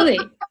 absolutely.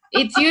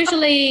 It's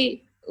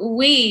usually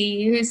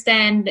we who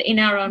stand in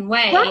our own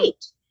way.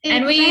 Right,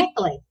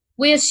 exactly. And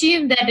we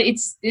assume that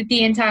it's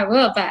the entire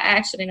world, but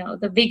actually, no,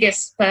 the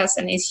biggest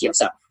person is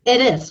yourself.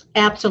 It is,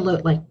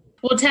 absolutely.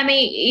 Well,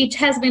 Tammy, it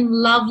has been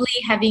lovely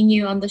having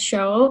you on the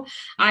show.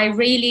 I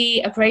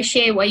really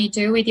appreciate what you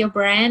do with your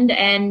brand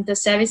and the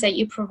service that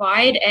you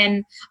provide.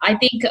 And I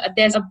think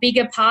there's a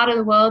bigger part of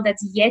the world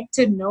that's yet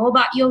to know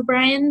about your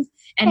brand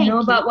and know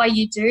about what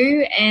you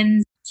do.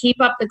 And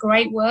keep up the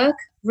great work.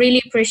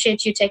 Really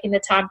appreciate you taking the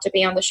time to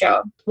be on the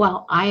show.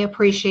 Well, I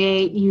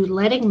appreciate you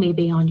letting me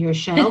be on your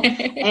show.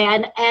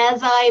 And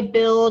as I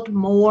build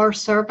more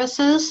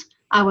services,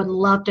 I would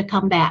love to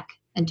come back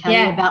and tell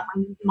you about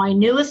my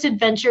newest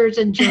adventures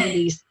and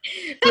journeys.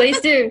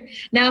 Please do.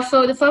 Now,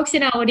 for the folks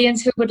in our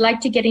audience who would like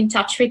to get in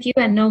touch with you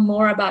and know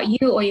more about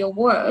you or your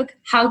work,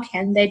 how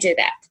can they do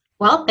that?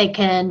 Well, they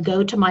can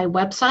go to my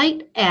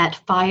website at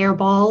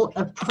Fireball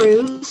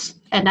Approves,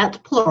 and that's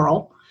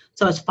plural.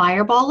 So it's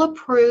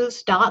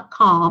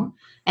fireballapproves.com.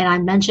 And I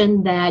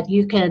mentioned that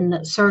you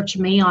can search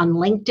me on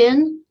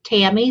LinkedIn,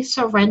 Tammy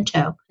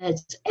Sorrento.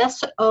 It's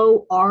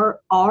SORRENTO.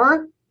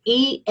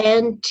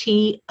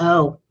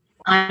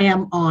 I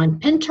am on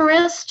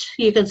Pinterest.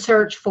 You can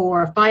search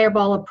for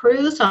Fireball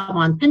Approves. I'm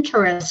on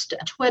Pinterest,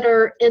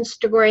 Twitter,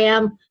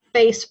 Instagram,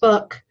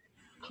 Facebook.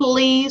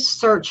 Please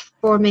search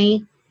for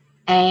me.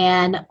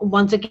 And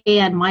once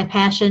again, my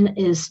passion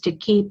is to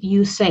keep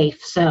you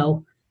safe.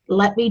 So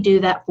let me do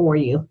that for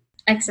you.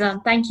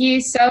 Excellent. Thank you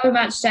so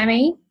much,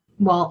 Tammy.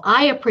 Well,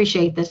 I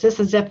appreciate this. This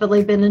has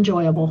definitely been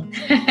enjoyable.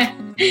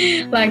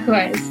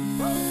 Likewise.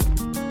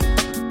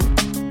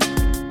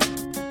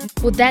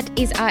 Well, that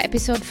is our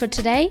episode for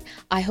today.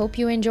 I hope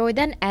you enjoyed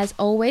that. As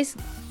always,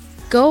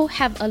 go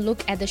have a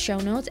look at the show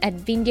notes at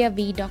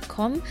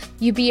vindhyav.com.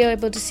 You'll be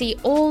able to see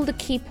all the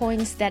key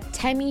points that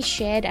Tammy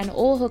shared and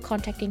all her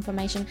contact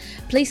information.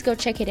 Please go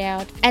check it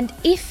out. And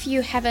if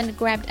you haven't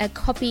grabbed a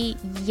copy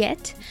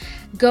yet,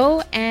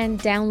 go and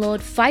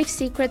download 5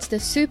 Secrets the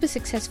Super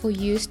Successful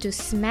use to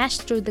smash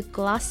through the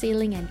glass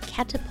ceiling and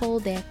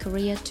catapult their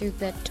career to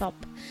the top,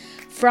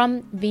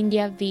 from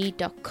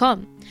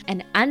vindhyav.com.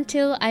 And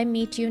until I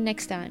meet you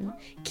next time,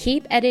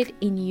 keep at it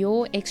in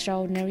your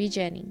extraordinary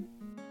journey.